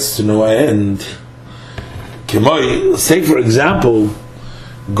 Le'en ketz, to no end. Kemoi, say for example,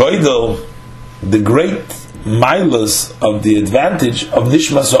 Goydel, the great milas of the advantage of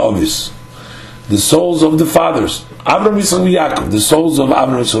Nishmas Ovis, the souls of the fathers, Avraham, Yitzchak, Yaakov, the souls of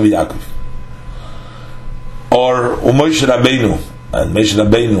Avraham, Yitzchak, Yaakov, or Moshe Rabbeinu, and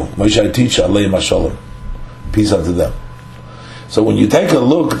Moshe our teacher, Aleim HaShalom, peace unto them. So when you take a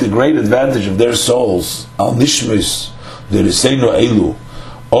look at the great advantage of their souls, Al Nishmas, the Riseinu Elu,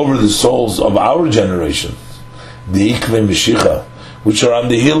 over the souls of our generation, the Ikve Meshicha, which are on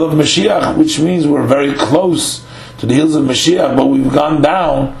the heel of Mashiach, which means we're very close to the heels of Mashiach, but we've gone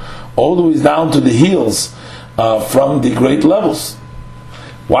down, all the way down to the heels from the great levels.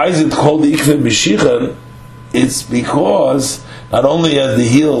 Why is it called the Ikve Mashiach? It's because not only are the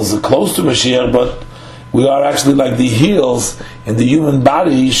heels close to Mashiach, but we are actually like the heels in the human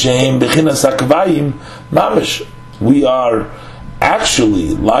body, Shehem Bechinas Akvayim Mamish. We are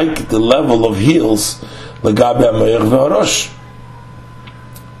actually like the level of heels, Lagabe HaMoyach VeHarosh,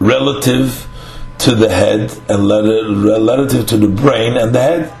 relative to the head and relative to the brain and the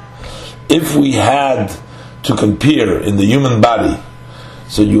head. If we had to compare in the human body,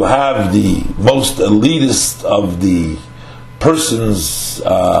 so you have the most elitist of the person's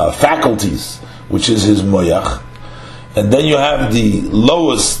faculties, which is his moyach, and then you have the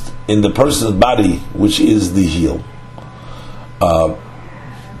lowest in the person's body, which is the heel.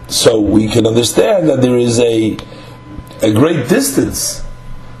 So we can understand that there is a great distance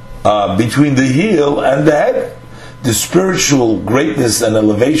between the heel and the head, the spiritual greatness and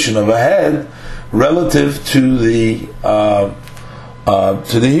elevation of a head relative to the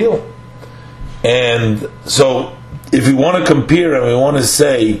heel. And so, if we want to compare and we want to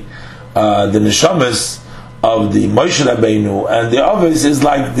say the neshamas of the Moshe Rabbeinu and the others is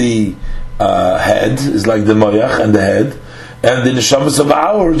like the head, is like the moyach and the head, and the neshamas of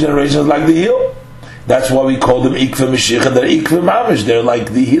our generation is like the heel. That's why we call them Ikve Mashiach, and they're Ikve Mamish. They're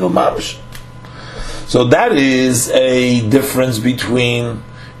like the heel Mamish. So that is a difference between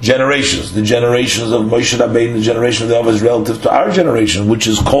generations. The generations of Moshe Rabbeinu, the generation of the others, relative to our generation, which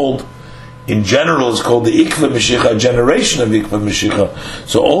is called, in general, is called the Ikve Mashiach, a generation of Ikve Mashiach.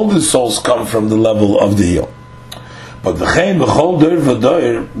 So all the souls come from the level of the heel. But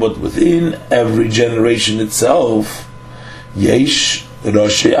within every generation itself, Yesh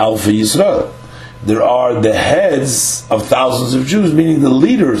Roshei Alpha Yisrael. There are the heads of thousands of Jews, meaning the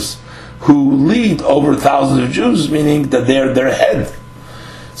leaders who lead over thousands of Jews, meaning that they're their head.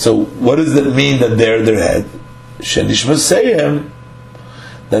 So what does that mean that they're their head? Shenishmaseyem,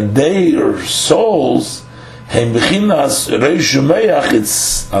 that their souls,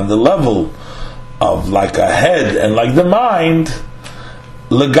 it's on the level of like a head and like the mind,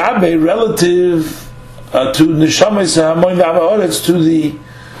 legabe, relative to neshamas hamoin v'amaretz, to the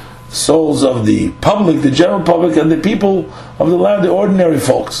souls of the public, the general public, and the people of the land, the ordinary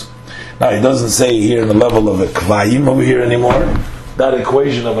folks. Now, he doesn't say here in the level of a kvayim over here anymore. That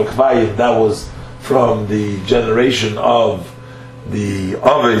equation of a kvayim, that was from the generation of the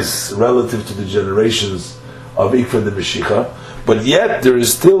Aves relative to the generations of Ikva the Meshicha. But yet, there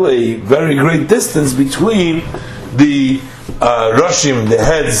is still a very great distance between the Roshim, the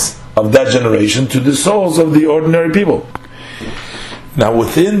heads of that generation, to the souls of the ordinary people. Now,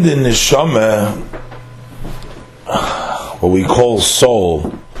 within the neshama, what we call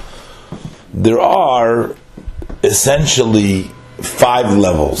soul, there are essentially 5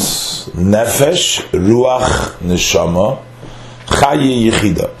 levels: nefesh, ruach, neshama, chaye,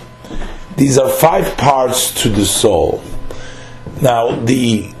 yechida. These are 5 parts to the soul. Now,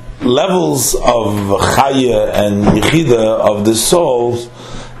 the levels of chaye and yechida of the soul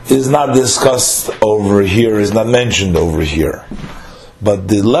is not discussed over here, is not mentioned over here. but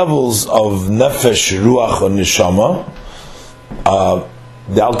the levels of nefesh, ruach, and neshama,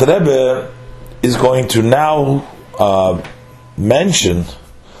 the Alter Rebbe is going to now mention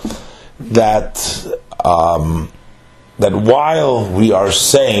that that while we are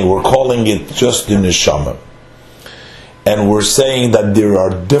saying, we're calling it just the neshama, and we're saying that there are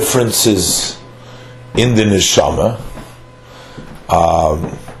differences in the neshama.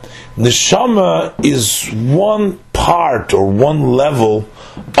 Neshama is one part or one level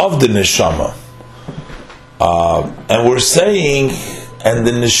of the neshama, and we're saying, and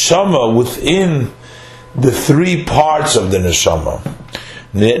the neshama within the three parts of the neshama,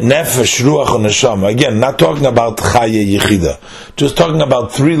 nefesh, ruach, and neshama. Again, not talking about chaya yichida, just talking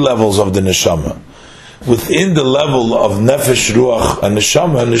about three levels of the neshama. Within the level of nefesh, ruach, and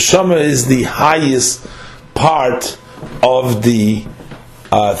neshama is the highest part of the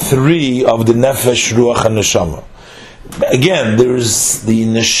three of the nefesh, ruach, and neshama. Again, there's the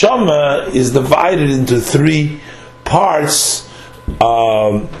neshama is divided into three parts,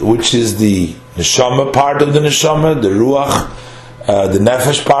 which is the neshama part of the neshama, the ruach, the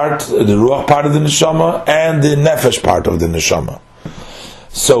nefesh part, the ruach part of the neshama, and the nefesh part of the neshama.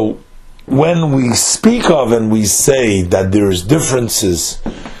 So, when we speak of and we say that there is differences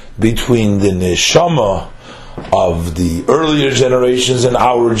between the neshama of the earlier generations and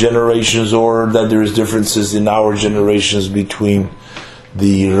our generations, or that there is differences in our generations between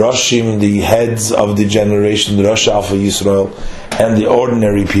the Roshim, the heads of the generation, the Rosh Alpha Yisrael, and the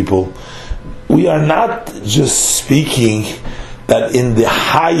ordinary people, we are not just speaking that in the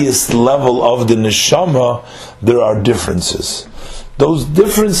highest level of the neshama there are differences. Those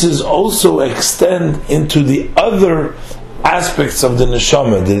differences also extend into the other aspects of the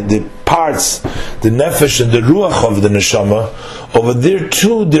neshama, the parts, the nefesh and the ruach of the neshama. Over there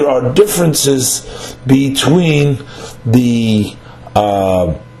too, there are differences between the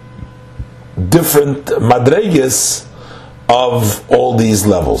different madreges of all these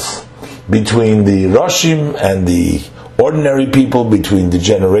levels, between the Roshim and the ordinary people, between the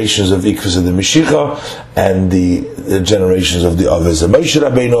generations of Ikvus and the Mashiach and the generations of the others, Moshe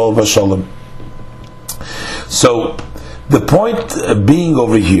Rabbeinu Vashalom. So the point being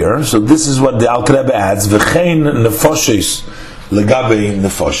over here, so this is what the Alter Rebbe adds: V'chein nefoshes legabe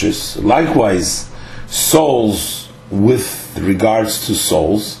nefoshes. Likewise, souls with regards to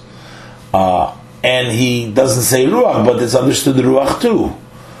souls, and he doesn't say ruach, but it's understood the ruach too.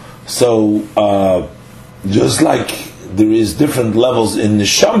 So just like there is different levels in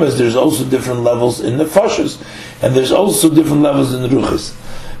neshamas, there's also different levels in nefoshes, and there's also different levels in ruchas.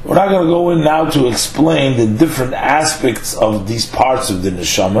 We're not going to go in now to explain the different aspects of these parts of the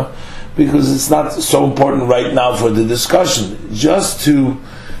neshama, because it's not so important right now for the discussion. Just to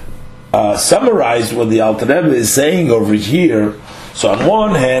summarize what the Alter Rebbe is saying over here. So on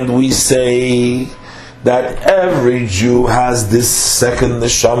one hand, we say that every Jew has this second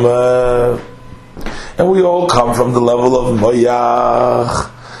neshama, and we all come from the level of Moyach,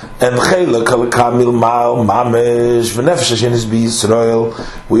 and Chelek al-Kamil Mal Mamesh V'nefesh Hashem is B'Yisrael.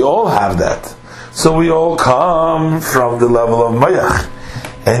 We all have that. So we all come from the level of Moyach,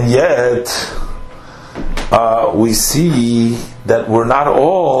 and yet we see that we're not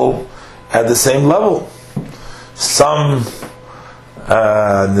all at the same level. Some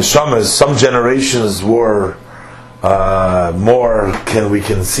neshamas, some generations were more. We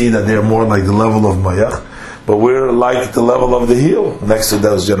can see that they're more like the level of Mayach, but we're like the level of the heel next to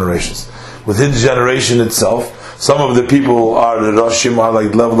those generations. Within the generation itself, some of the people are the Roshim are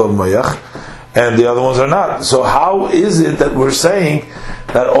like the level of Mayach, and the other ones are not. So how is it that we're saying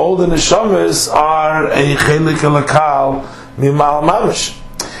that all the neshamas are a chelik elakal mimal mamish?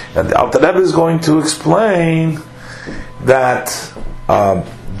 And the Alter Rebbe is going to explain that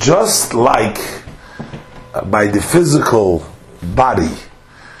just like by the physical body,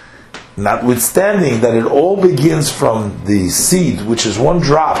 notwithstanding that it all begins from the seed, which is one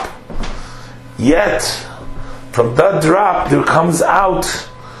drop, yet from that drop there comes out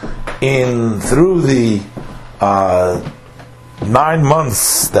through the 9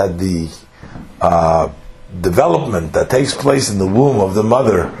 months that the development that takes place in the womb of the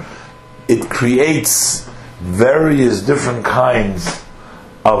mother, it creates various different kinds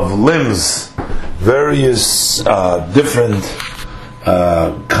of limbs, various different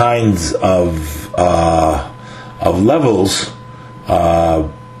kinds of levels.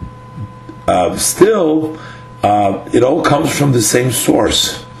 Still, it all comes from the same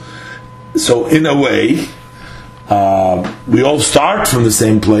source. So, in a way, we all start from the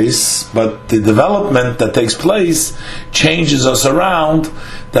same place, but the development that takes place changes us around.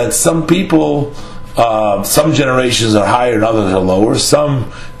 That some people some generations are higher and others are lower.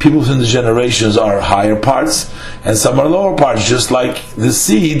 Some people within the generations are higher parts and some are lower parts, just like the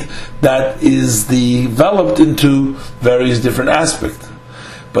seed that is developed into various different aspects.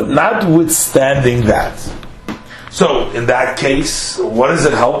 But notwithstanding that, so in that case, what does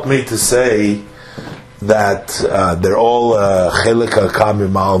it help me to say that they're all chelek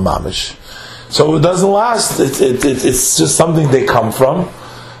kamim al mamish? So it doesn't last. It's just something they come from.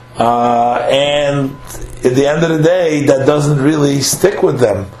 And at the end of the day, that doesn't really stick with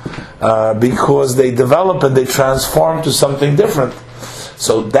them because they develop and they transform to something different.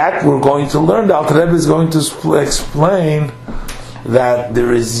 So that we're going to learn. The Alter Rebbe is going to explain that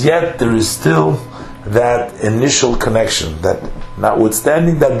there is still that initial connection, that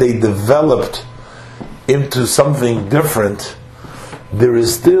notwithstanding that they developed into something different, there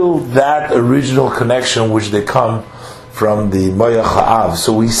is still that original connection which they come from the Moyach Ha'av.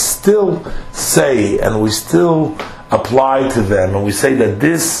 So we still say and we still apply to them, and we say that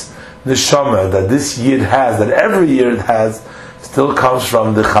this neshama, that this Yid has, that every Yid has, still comes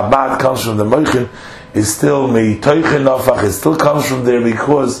from the Chabad, comes from the Moichin, is still Meitoichin Nafach, it still comes from there,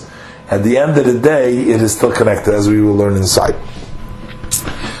 because at the end of the day it is still connected, as we will learn inside.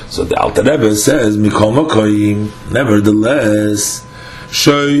 So the Alter Rebbe says, Mikol Makoyim, nevertheless,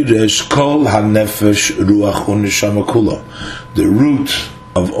 Shoyresh kol ha-nefesh ruach un-neshama kula. The root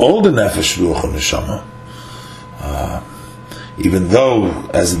of all the nefesh ruach un-neshama, even though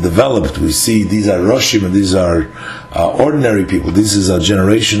as it developed we see these are roshim and these are ordinary people, this is a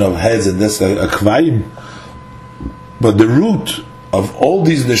generation of heads and that's a kvayim, but the root of all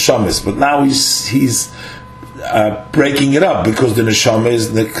these neshamas, but now he's breaking it up, because the neshama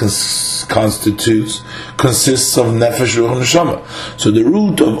is consists of nefesh, ruach, and neshama. So the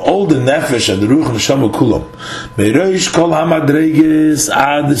root of all the nefesh and the ruach and neshama kulam, meirosh kol hamadreges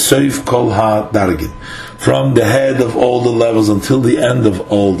ad soif kol hadargin, from the head of all the levels until the end of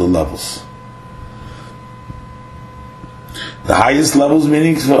all the levels. The highest levels,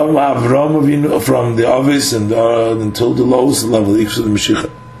 meaning from Avram, from the Avis and until the lowest level, the Mashiach.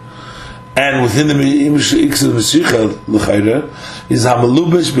 And within the Iksa of Mashiach, l'chayra, is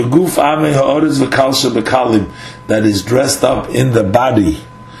Hamalubesh beguf amei ha'oretz v'kalsha bekalim, that is dressed up in the body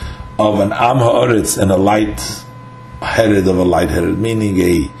of an am ha'oretz and a light-headed of a light-headed, meaning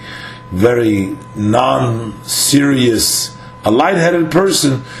a very non-serious, a light-headed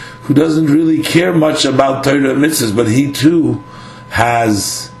person who doesn't really care much about Torah and mitzvahs, but he too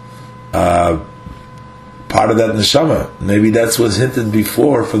has part of that neshama. Maybe that's what's hinted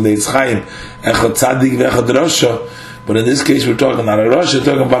before from the Eitz Chaim, echad tzadik ve'echad rasha, but in this case we're talking not a rasha, we're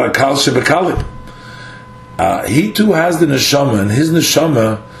talking about a kal shebekalim. He too has the neshama, and his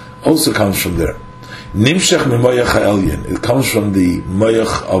neshama also comes from there. Nimshech memoyach ha'elyon, it comes from the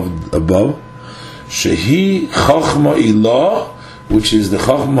moyach of above, shehi chochma ilah, which is the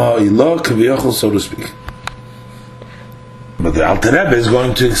chochma ilah kaviyachol, so to speak. But the Alter Rebbe is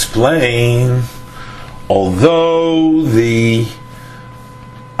going to explain, although they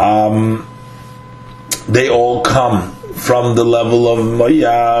all come from the level of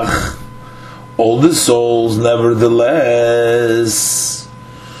Moyach, all the souls, nevertheless,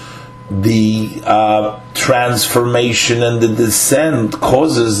 the transformation and the descent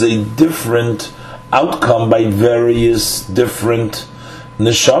causes a different outcome by various different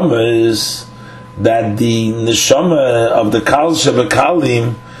neshamas, that the neshama of the Kal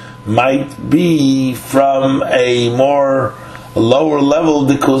Shebekalim might be from a more lower level,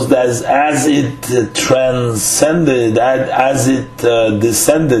 because as it transcended, as it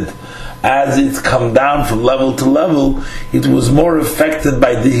descended, as it come down from level to level, it was more affected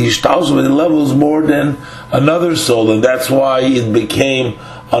by the hishtalshu, by the levels more than another soul, and that's why it became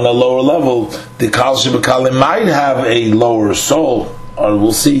on a lower level. The Kal Shebekalim might have a lower soul, or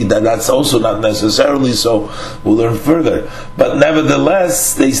we'll see that that's also not necessarily so. We'll learn further, but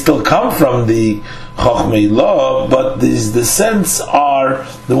nevertheless, they still come from the Chochmei Law. But these descents are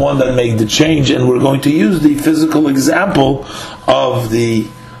the one that make the change, and we're going to use the physical example of the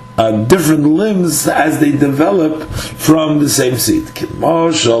different limbs as they develop from the same seed. As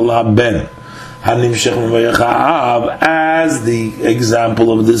the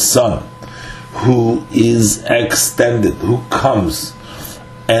example of this son, who is extended, who comes,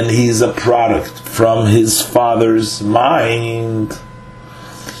 and he is a product from his father's mind,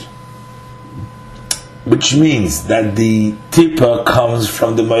 which means that the tipa comes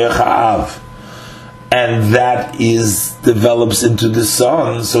from the Moyach Ha'av, and that develops into the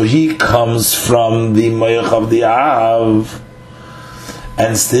son, so he comes from the Moyach of the Av.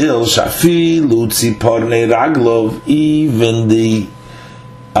 And still, Shafi, Lutzi, Pornei Raglov, even the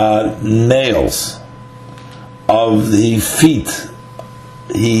nails of the feet,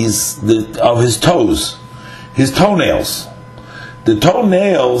 of his toes, his toenails. The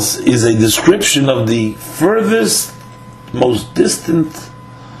toenails is a description of the furthest, most distant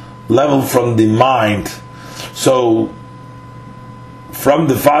level from the mind. So, from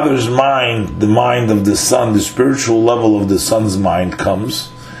the Father's mind, the mind of the Son, the spiritual level of the Son's mind comes,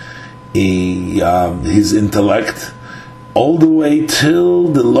 his intellect, all the way till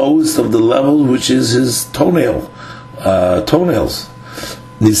the lowest of the levels, which is his toenails.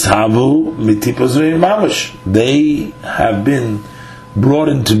 Nishavu mitipos mamash. They have been brought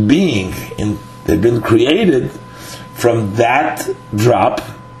into being, they've been created from that drop.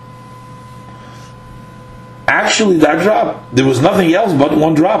 Actually, that drop, there was nothing else but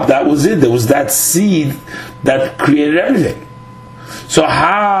one drop. That was it. There was that seed that created everything. So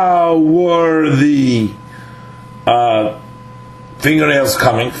how were the fingernails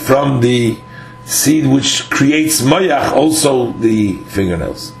coming? From the seed which creates mayach, also the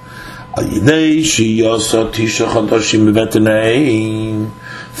fingernails.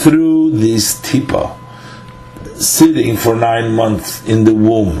 Through this tipa, sitting for 9 months in the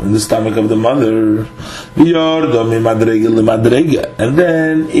womb, in the stomach of the mother, and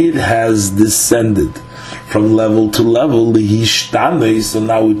then it has descended from level to level, so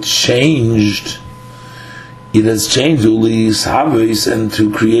now it changed. It has changed, and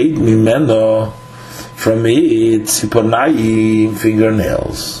to create mimeno, from it, siponai,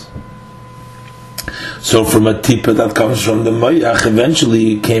 fingernails. So from a tipa that comes from the mayach,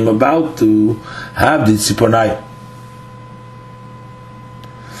 eventually it came about to have the siponai.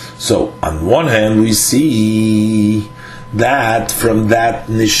 So on one hand we see that from that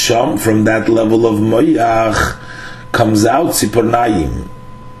nisham, from that level of mayach, comes out siponayim.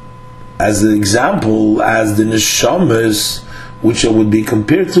 As an example, as the neshamas, which would be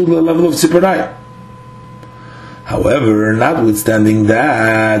compared to the level of siponayim. However, notwithstanding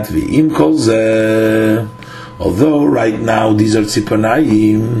that, v'im kol zeh, although right now these are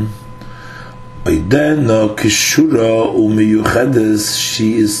tziponayim, oideno kishura umiyuchedes,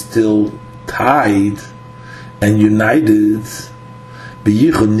 she is still tied and united,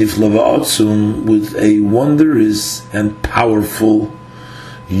 b'yichud nifla v'otzum, with a wondrous and powerful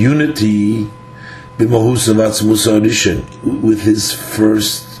unity, b'mahusa v'atzmus ha'orishin, with his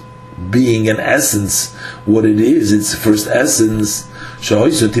first being and essence, what it is, its first essence,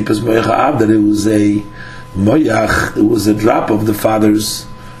 that it was a moyach, it was a drop of the Father's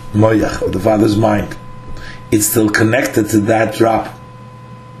moyach, of the Father's mind. It's still connected to that drop.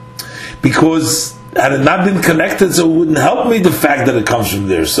 Because had it not been connected, so it wouldn't help me the fact that it comes from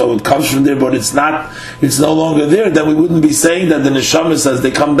there. So it comes from there, but it's no longer there. Then we wouldn't be saying that the neshamas, as they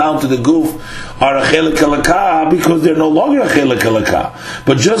come down to the goof, are a chelik alaka, because they're no longer a chelik alaka.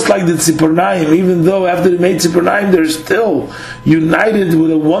 But just like the tzipornaim, even though after they made tzipornaim, they're still united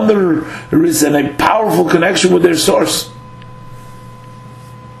with a wondrous and a powerful connection with their source.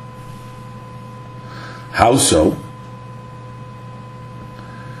 How so?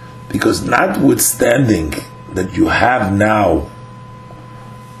 Because notwithstanding that you have now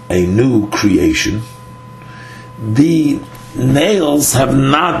a new creation, the toenails have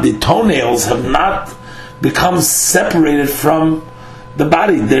not become separated from the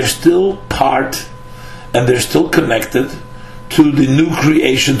body. They're still part, and they're still connected to the new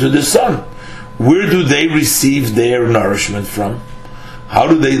creation, to the Son. Where do they receive their nourishment from? How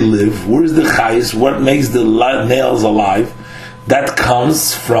do they live? Where is the chayis? What makes the nails alive? That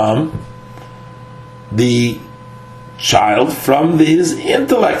comes from the child, from his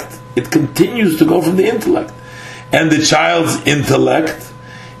intellect. It continues to go from the intellect. And the child's intellect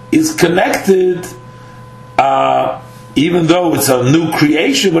is connected, even though it's a new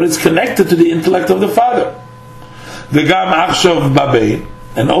creation, but it's connected to the intellect of the Father. V'gam achshav babei,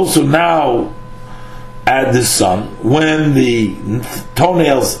 and also now at the Son, when the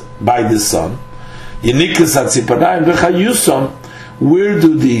toenails by the Son, where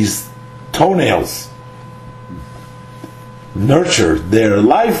do these toenails nurture their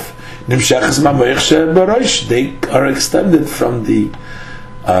life? They are extended from the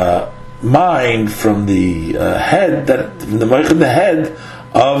mind, from the head, from the head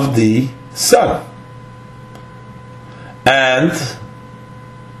of the Son, and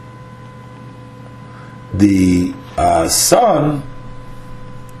the Son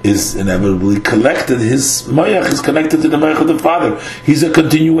is inevitably connected. His mayach is connected to the mayach of the Father. He's a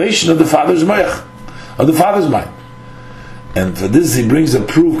continuation of the Father's mayach, of the Father's mind. And for this he brings a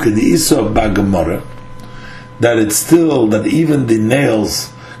proof, Kedisa Bagamara, that it's still, that even the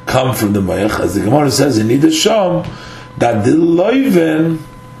nails come from the mayach, as the Gemara says in Nidasham, that the loiven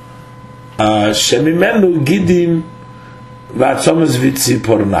Shemimenu gidim v'atzomas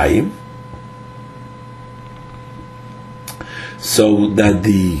v'tzipornaim. So that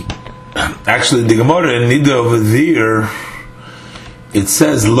the Gemara in Nida over there, it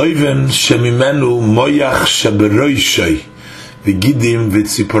says Loiven Shemimenu Moyach Shaberoishay V'gidim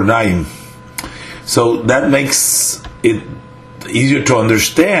V'tzipornaim. So that makes it easier to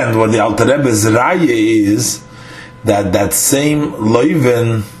understand what the Alter Rebbe's raya is, that same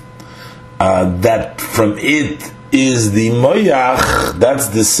Loiven, that from it is the Moyach, that's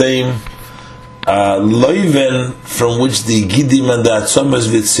the same Loiven from which the Gidim and the Atzomas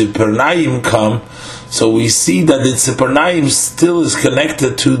V'tzipornaim come. So we see that the Tzipornaim still is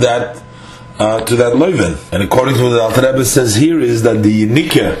connected to that Loiven. And according to what the Alter Rebbe says here is that the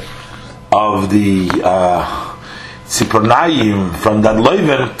Nikah of the Tzipornaim from that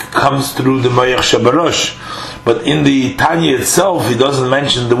Loiven comes through the Moyach Shabarosh. But in the Tanya itself, he doesn't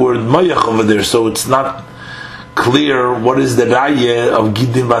mention the word Moyach over there, so it's not clear what is the raya of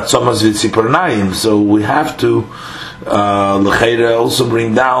Gidim Vatzomas V'tzipornaim. So we have to L'cheira also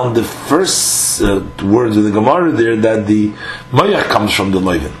bring down the first words of the Gemara there, that the Moyach comes from the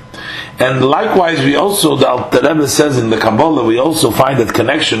Loiven. And likewise, we also, the Alter Rebbe says in the Kabbalah, we also find that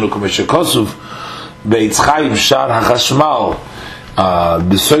connection with Kosov Beitz Chaim Shar HaChashmal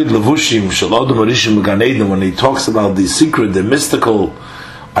B'Soid Levushim Shel Odom Arishim Gan Eden, when he talks about the secret, the mystical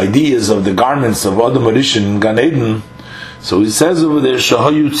ideas of the garments of Odom Arishim in Gan Eden. So he says over there,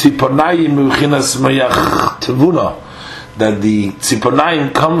 Shahayu Tzipornaim M'chinas Moyach Tevuna, that the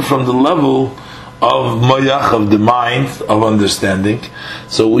Tzipornaim come from the level of Moyach, of the mind, of understanding.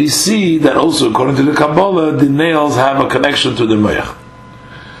 So we see that also according to the Kabbalah, the nails have a connection to the Moyach.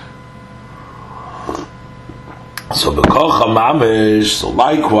 So B'kocha Mamesh, so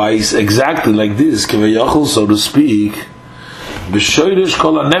likewise, exactly like this, Kivayachol, so to speak, B'shoyrish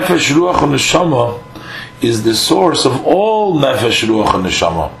Kol HaNefesh Ruach HaNeshama is the source of all Nefesh Ruach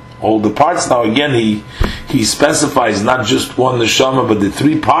HaNeshama. All the parts. Now again, he specifies not just one Neshama, but the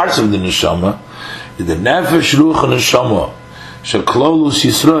three parts of the Neshama. The Nefesh Ruach HaNeshama Sheklolus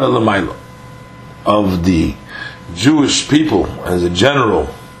Yisrael L'mayla, of the Jewish people as a general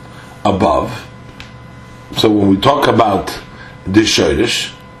above. So when we talk about the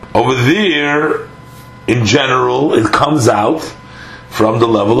Shoyrish, over there, in general, it comes out from the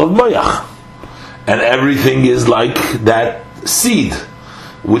level of Moyach. And everything is like that seed,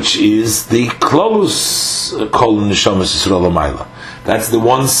 which is the Klolus Kol Neshamas Yisrael L'mayla. That's the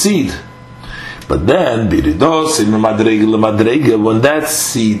one seed. But then, Biridos, when that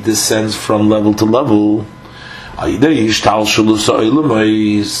seed descends from level to level,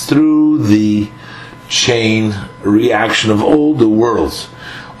 through the chain reaction of all the worlds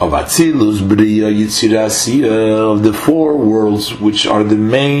of Atzilus, Bria, Yitzira, Asiya, of the four worlds, which are the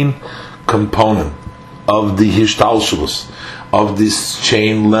main component of the Hishtalshalus, of this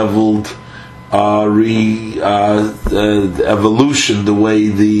chain leveled evolution, the way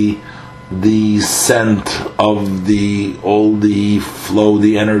the scent of all the flow,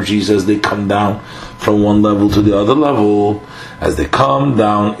 the energies as they come down from one level to the other level, as they come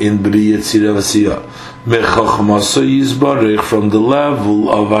down in Bria Tzira Vasiya, from the level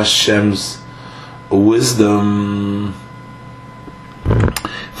of Hashem's wisdom,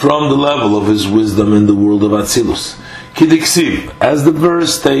 from the level of His wisdom in the world of Atzilus. Kidiksiv, as the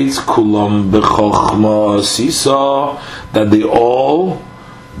verse states, Kulam b'chokhma sisa, that they all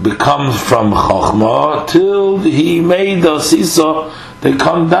become from Chokhmah till He made the Sisa, they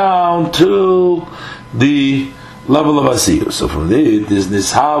come down to the level of Asiyah. So from it is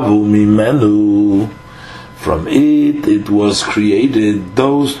Nishavu Mimenu. From it was created,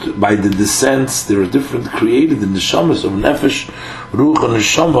 those by the descents, there are different created in the Neshamas of Nefesh, Ruach and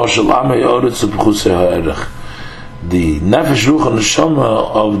Neshama, Shalam HaYoretz B'chusei HaErech. The Nefesh, Ruach and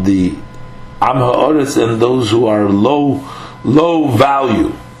Neshama of the Am HaOretz, and those who are low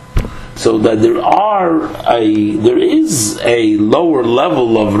value. So that there is a lower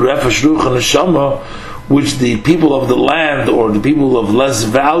level of Nefesh, Ruach and Neshama, which the people of the land or the people of less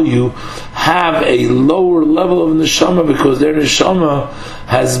value have a lower level of neshama, because their neshama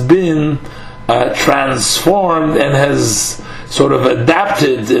has been transformed and has sort of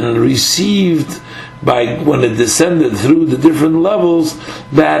adapted and received by when it descended through the different levels,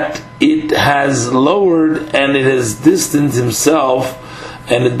 that it has lowered and it has distanced himself,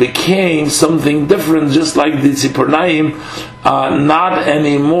 and it became something different, just like the Tzipornaim, not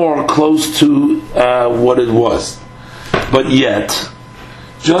anymore close to what it was. But yet,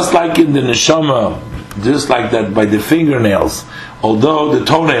 just like in the neshama, just like that by the fingernails, although the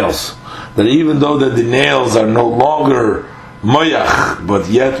toenails, that even though that the nails are no longer moyach, but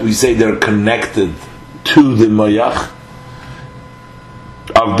yet we say they're connected to the moyach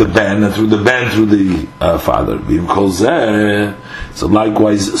of the ben, and through the ben through the father. So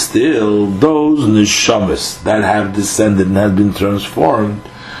likewise, still those neshamas that have descended and have been transformed,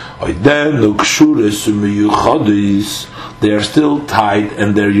 they are still tied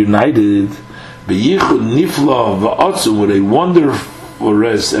and they're united with a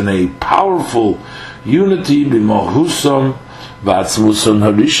wonderful and a powerful unity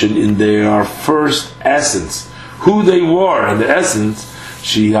in their first essence, who they were, and the essence,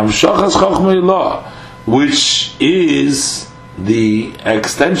 which is the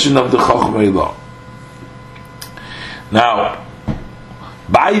extension of the Chochmei Law. Now,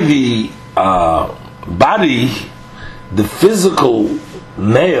 by the body, the physical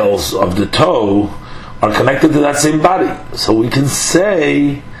nails of the toe are connected to that same body. So we can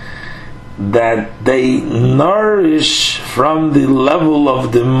say that they nourish from the level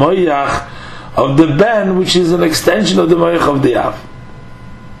of the moyach of the ben, which is an extension of the moyach of the av.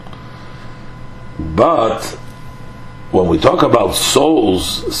 But when we talk about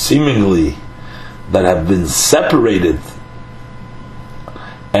souls seemingly that have been separated,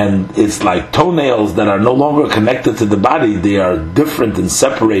 and it's like toenails that are no longer connected to the body, they are different and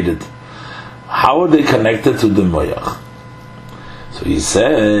separated. How are they connected to the moyach? So he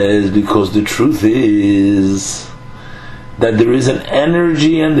says, because the truth is that there is an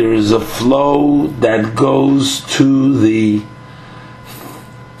energy and there is a flow that goes to the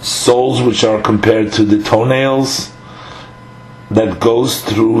souls which are compared to the toenails, that goes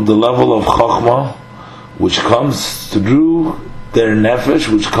through the level of Chokhmah, which comes through their nefesh,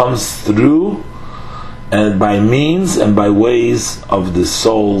 which comes through and by means and by ways of the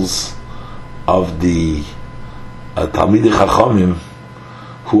souls of the Talmidei Chachamim,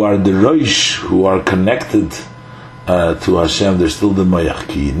 who are the Rosh, who are connected to Hashem. They're still the Moyach.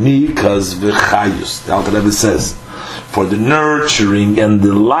 Ki nikas v'chayus. The Alter Rebbe says, for the nurturing and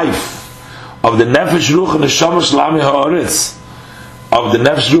the life of the nefesh, ruach, and neshama shel Amei Haaretz, of the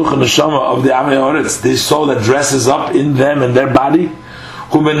nefesh, ruach, and neshama of the Amei Haaretz, this soul that dresses up in them and their body,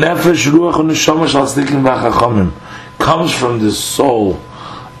 hu benefesh, ruach, and neshama shel tzadikim v'chachamim, comes from the soul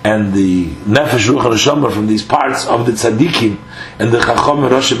and the nefesh, ruach, and neshama from these parts of the tzadikim and the chachamim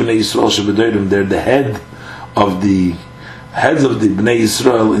rosh b'nei Yisrael shebedorim. They're the heads of the bnei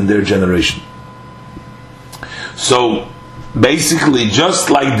Yisrael in their generation. So basically, just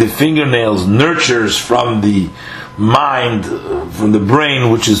like the fingernails nurtures from the mind, from the brain,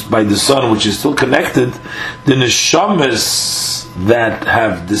 which is by the sun, which is still connected, the neshamas that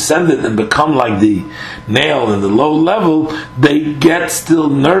have descended and become like the nail in the low level, they get still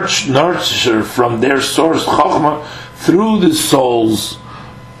nurture from their source Chokhmah through the souls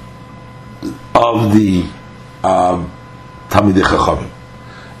of the Talmidei Chachamim.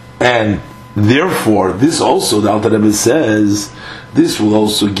 And therefore, this also, the Alter Rebbe says, this will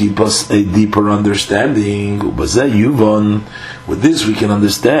also give us a deeper understanding. With this we can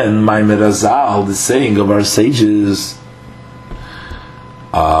understand Maimer Azal, the saying of our sages,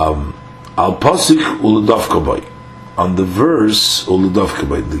 Al Pasuk Uladavka Boy, on the verse Uladavka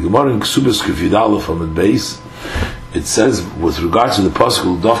Boy. The Gemara in Ksubas Kufid Aleph on the base, it says, with regard to the Pasuk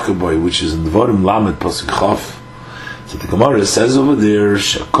Uladavka Boy, which is in Dvarim Lamed Pasuk Chaf, so the Gemara says over there,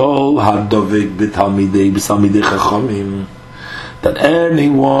 Shakol Hadovik B'Talmidei Chachamim, that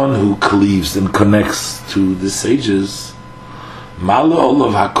anyone who cleaves and connects to the sages, Malo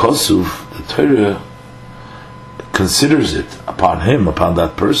Olav HaKosuv, the Torah considers it upon him, upon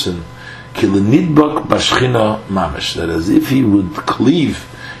that person, Kilenidbak Bashchina Mamash, that as if he would cleave,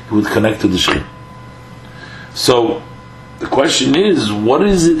 he would connect to the Shechina. So the question is, what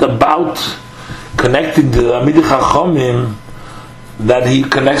is it about connecting to the Talmidei Chachamim that he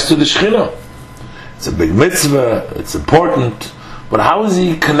connects to the Shechina? It's a big mitzvah, it's important, but how is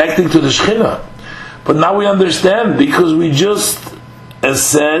he connecting to the Shechina? But now we understand, because we just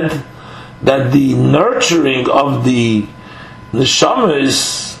said that the nurturing of the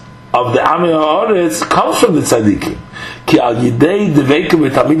neshamas of the Amei Haaretz comes from the tzaddikim. Ki al yidei deveikim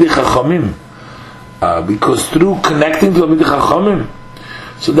v'Talmidei Chachamim, because through connecting to the Talmidei Chachamim,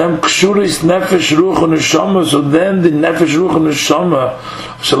 so then kshuris nefesh ruach and neshama. So then the nefesh ruach and neshama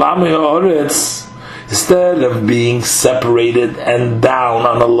shel Amei Haaretz, instead of being separated and down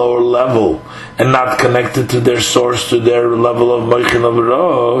on a lower level and not connected to their source, to their level of Moichin of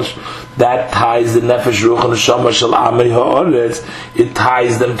Rosh, that ties the Nefesh Ruach and Neshama Shel Amei Ha'aretz. It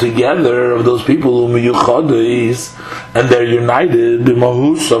ties them together, of those people who miyuchadis, and they're united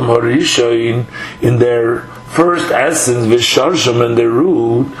b'mahusam harishayin, in their first essence, v'sharsham, and their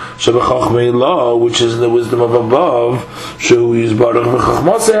root, shebechachmei law, which is the wisdom of above, shehu yizbarach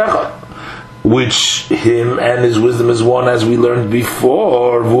v'chachmasei echad, which him and his wisdom is one, as we learned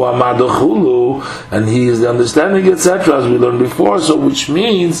before, and he is the understanding, etc., as we learned before. So, which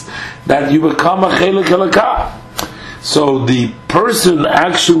means that you become a chelik elokah. So the person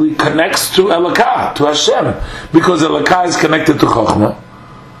actually connects to elokah, to Hashem, because elokah is connected to Chochmah.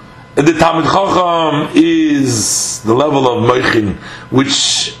 And the Talmid Chacham is the level of Moichin,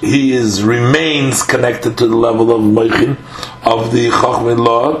 which he remains connected to the level of Moichin of the Chochmah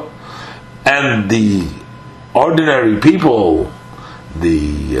law. And the ordinary people,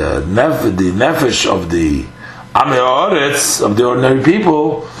 the nefesh of the Amei Ha'aretz, of the ordinary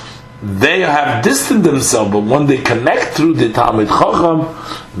people, they have distanced themselves, but when they connect through the Talmid Chacham,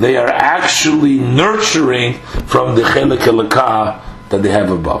 they are actually nurturing from the Chelik Elokah that they have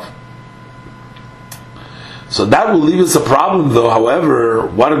above. So that will leave us a problem, though. However,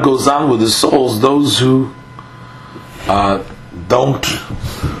 what goes on with the souls, those who don't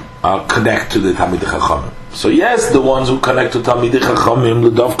connect to the Talmidei Chachamim. So yes, the ones who connect to Talmidei Chachamim,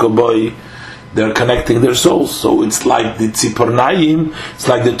 L'davka boy, they're connecting their souls. So it's like the tzipornayim, it's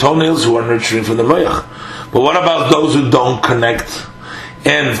like the toenails who are nurturing from the moyach. But what about those who don't connect?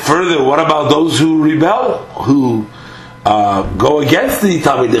 And further, what about those who rebel, who go against the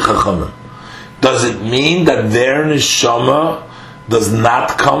Talmidei Chachamim? Does it mean that their neshama does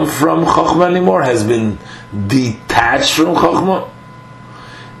not come from Chochmah anymore, has been detached from Chochmah?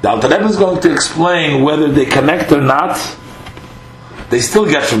 The Alter Rebbe is going to explain whether they connect or not. They still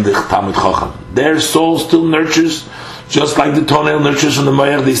get from the Talmid Chacham. Their soul still nurtures, just like the toenail nurtures from the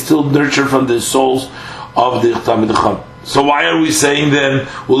Mayach. They still nurture from the souls of the Talmid Chacham. So why are we saying then,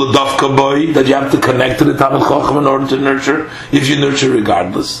 well, the Dafka boy, that you have to connect to the Talmid Chacham in order to nurture, if you nurture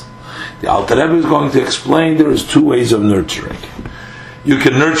regardless? The Alter Rebbe is going to explain there is two ways of nurturing. You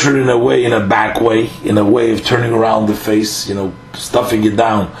can nurture in a way, in a back way, in a way of turning around the face, stuffing it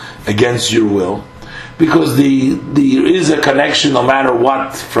down against your will, because there is a connection, no matter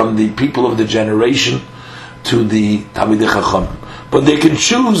what, from the people of the generation to the Talmidei Chacham. But they can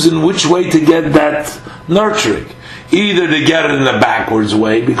choose in which way to get that nurturing. Either they get it in a backwards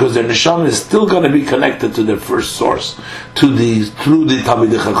way, because their neshama is still going to be connected to their first source, through the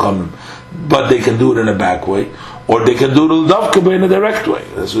Talmidei Chacham, but they can do it in a back way, or they can do it l'davka in a direct way.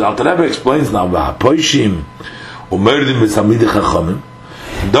 That's what Alter Rebbe explains now.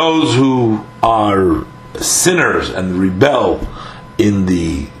 Those who are sinners and rebel in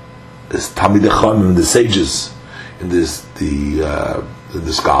the Talmidei Chacham, the sages, in the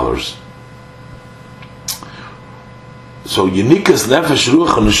scholars. So Yenikas Nefesh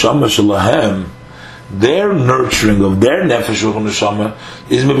Ruach and Neshama Shalahem, their nurturing of their Nefesh Ruach and Neshama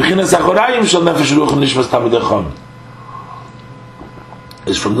is Mebchinas Achorayim Shal Nefesh Ruach and Nishmas Talmidei Chacham.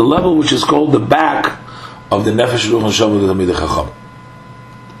 Is from the level which is called the back of the Nefesh Ruach and Neshama of the Talmidei Chacham.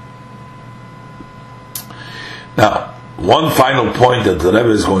 Now, one final point that the Rebbe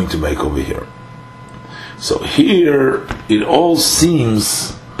is going to make over here. So here, it all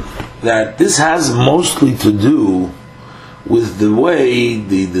seems that this has mostly to do with the way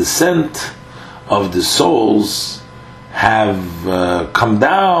the descent of the souls have come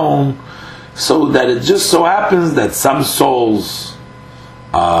down, so that it just so happens that some souls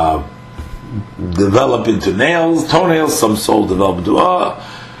develop into toenails, some souls develop into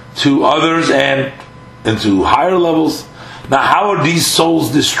others, and into higher levels. Now, how are these souls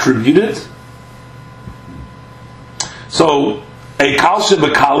distributed? So, a kalshe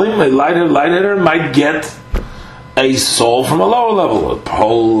bekalim, a lighter might get a soul from a lower level.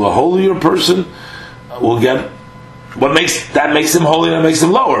 A holier person will get what makes him holy and makes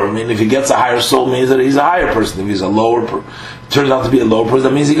him lower. I mean, if he gets a higher soul, it means that he's a higher person. If he's turns out to be a lower person,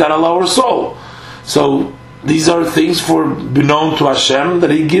 that means he got a lower soul. So these are things for known to Hashem, that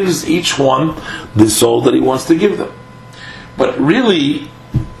He gives each one the soul that He wants to give them. But really,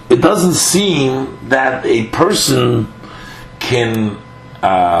 it doesn't seem that a person can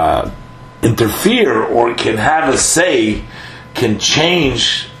interfere or can have a say, can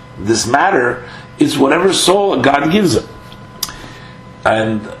change this matter. It's whatever soul God gives him.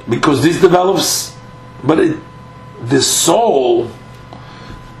 And because this develops, but the soul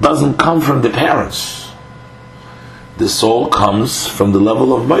doesn't come from the parents. The soul comes from the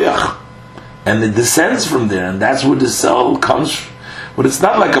level of Bayach, and it descends from there, and that's where the soul comes. but it's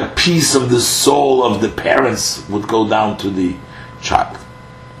not like a piece of the soul of the parents would go down to the child.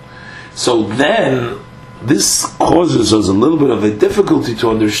 So then, this causes us a little bit of a difficulty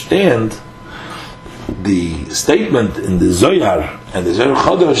to understand the statement in the Zohar and the Zohar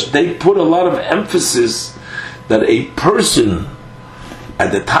Chodesh. They put a lot of emphasis that a person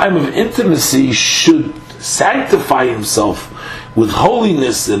at the time of intimacy should sanctify himself with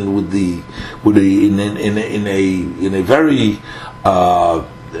holiness and in a very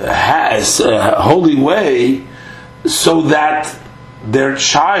holy way, so that their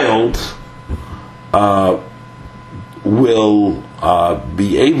child will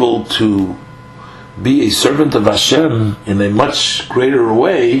be able to be a servant of Hashem in a much greater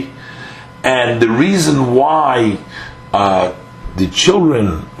way. And the reason why the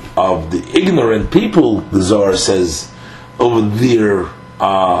children of the ignorant people, the Zohar says over there,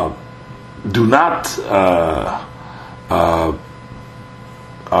 do not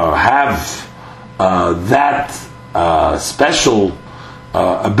have that special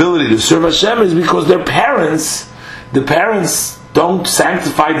ability to serve Hashem, is because the parents don't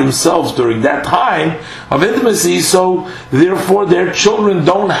sanctify themselves during that time of intimacy, so therefore their children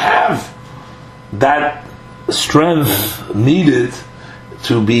don't have that strength needed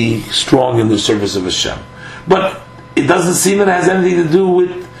to be strong in the service of Hashem. But it doesn't seem it has anything to do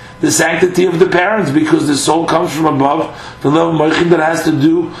with the sanctity of the parents, because the soul comes from above, from the Moichin, that has to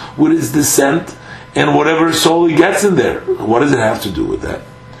do with its descent and whatever soul he gets in there. What does it have to do with that?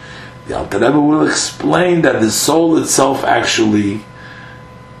 The Alter Rebbe will explain that the soul itself actually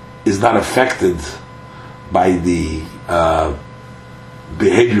is not affected by the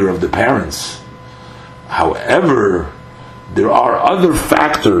behavior of the parents. However, there are other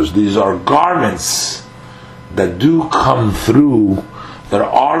factors, these are garments that do come through, that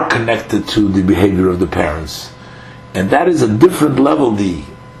are connected to the behavior of the parents. And that is a different level. The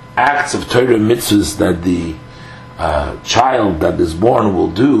acts of Torah mitzvahs that the child that is born will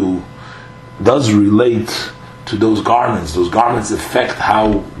do does relate to those garments. Those garments affect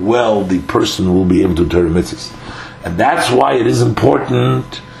how well the person will be able to do Torah mitzvahs. And that's why it is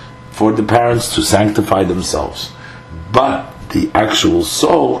important for the parents to sanctify themselves. But the actual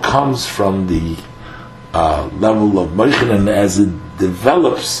soul comes from the level of Moichin, and as it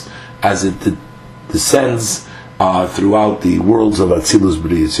develops, as it descends throughout the worlds of Atzilus,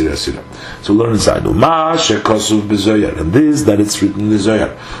 B'ri, Yitzir, Asira. So learn inside. Ma shekosuv b'Zohar, and this that it's written in the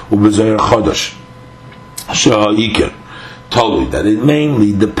Zohar, u'b'Zohar Chodesh, she'ikir, totally, that it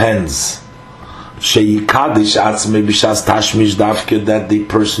mainly depends. She'ikadish atzmei b'shas tashmish davke, that the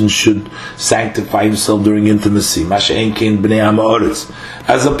person should sanctify himself during intimacy. Ma she'en kein b'nei ha'oretz,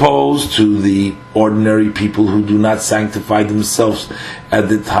 as opposed to the ordinary people who do not sanctify themselves at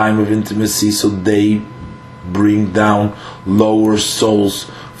the time of intimacy, so they bring down lower souls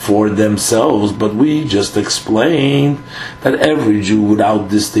for themselves. But we just explained that every Jew without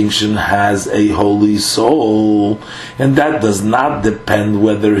distinction has a holy soul, and that does not depend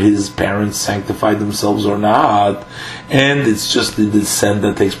whether his parents sanctify themselves or not, and it's just the descent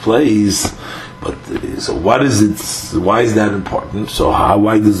that takes place. But so what is it? Why is that important? So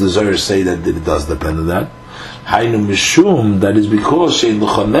why does the Zohar say that it does depend on that? Hainu mishum, that is because shein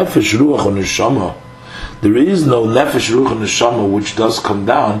l'cha nefesh ruach u'neshama, there is no nefesh ruach neshama which does come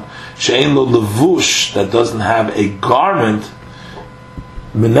down. She'ein lo levush, that doesn't have a garment.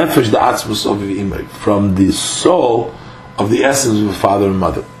 Menefesh da'atzmus of imay, from the soul of the essence of the father and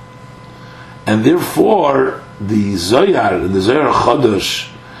mother. And therefore, the Zohar and the Zohar Chodesh,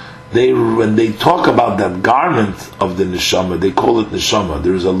 when they talk about that garment of the neshama, they call it neshama.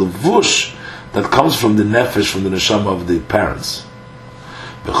 There is a levush that comes from the nefesh, from the neshama of the parents.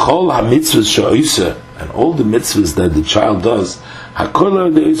 B'chol ha-mitzvahs she'oiseh, and all the mitzvahs that the child does,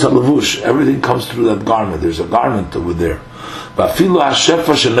 hakolah de'is ha-levush, everything comes through that garment. There's a garment over there. V'afilu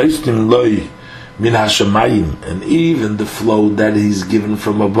ha-shefa she'noistim loi min ha-shemayim, and even the flow that he's given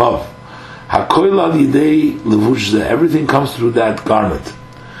from above. Hakolah yidei levush, everything comes through that garment.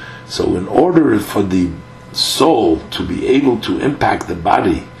 So in order for the soul to be able to impact the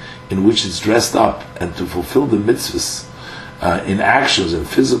body in which it's dressed up and to fulfill the mitzvahs in actions and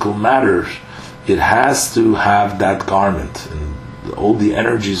physical matters, it has to have that garment, and all the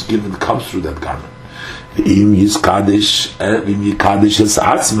energies given comes through that garment. And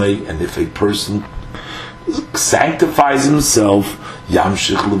if a person sanctifies himself, then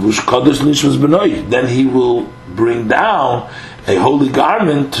he will bring down a holy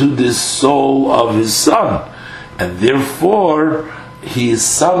garment to the soul of his son, and therefore his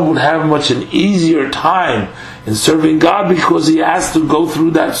son would have much an easier time in serving God because he has to go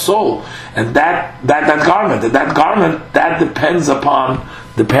through that soul. And that garment that depends upon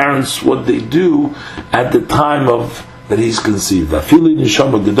the parents, what they do at the time of that he's conceived.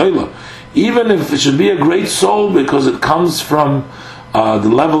 Even if it should be a great soul because it comes from the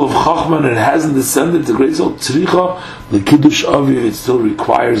level of Chachma and it hasn't descended to great soul, tzricha l'kiddush aviv, it still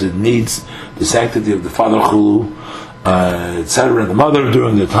requires, it needs the sanctity of the father chulu, etc., and the mother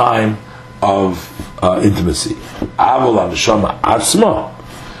during the time of intimacy. Avol neshama atzma,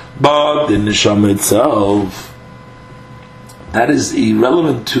 but the neshama itself, that is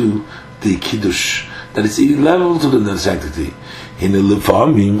irrelevant to the kiddush, that is irrelevant to the sanctity. In the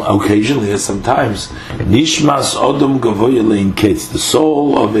lefamim, occasionally, sometimes, nishmas odom gavoya lein ketz, the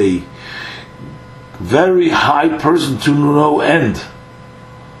soul of a very high person to no end,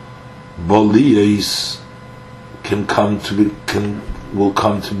 boliyos will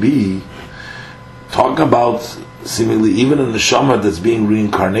come to be. Talk about seemingly even a neshama that's being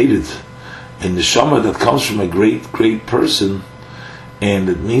reincarnated, a neshama that comes from a great person. And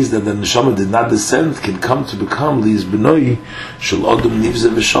it means that the neshama did not descend, can come to become liz benoi shel adam nivze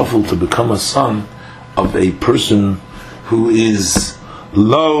v'shafel, to become a son of a person who is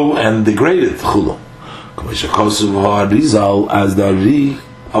low and degraded. Chulo, as the Ari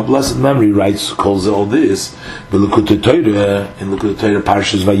of blessed memory writes, calls all this in Likutei Torah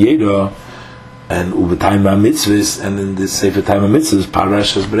Parshas Vayera and Uvetayim HaMitzvahs, and in the Sefer Time HaMitzvahs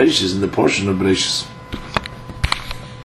Parashas Bereishis, in the portion of Bereishis.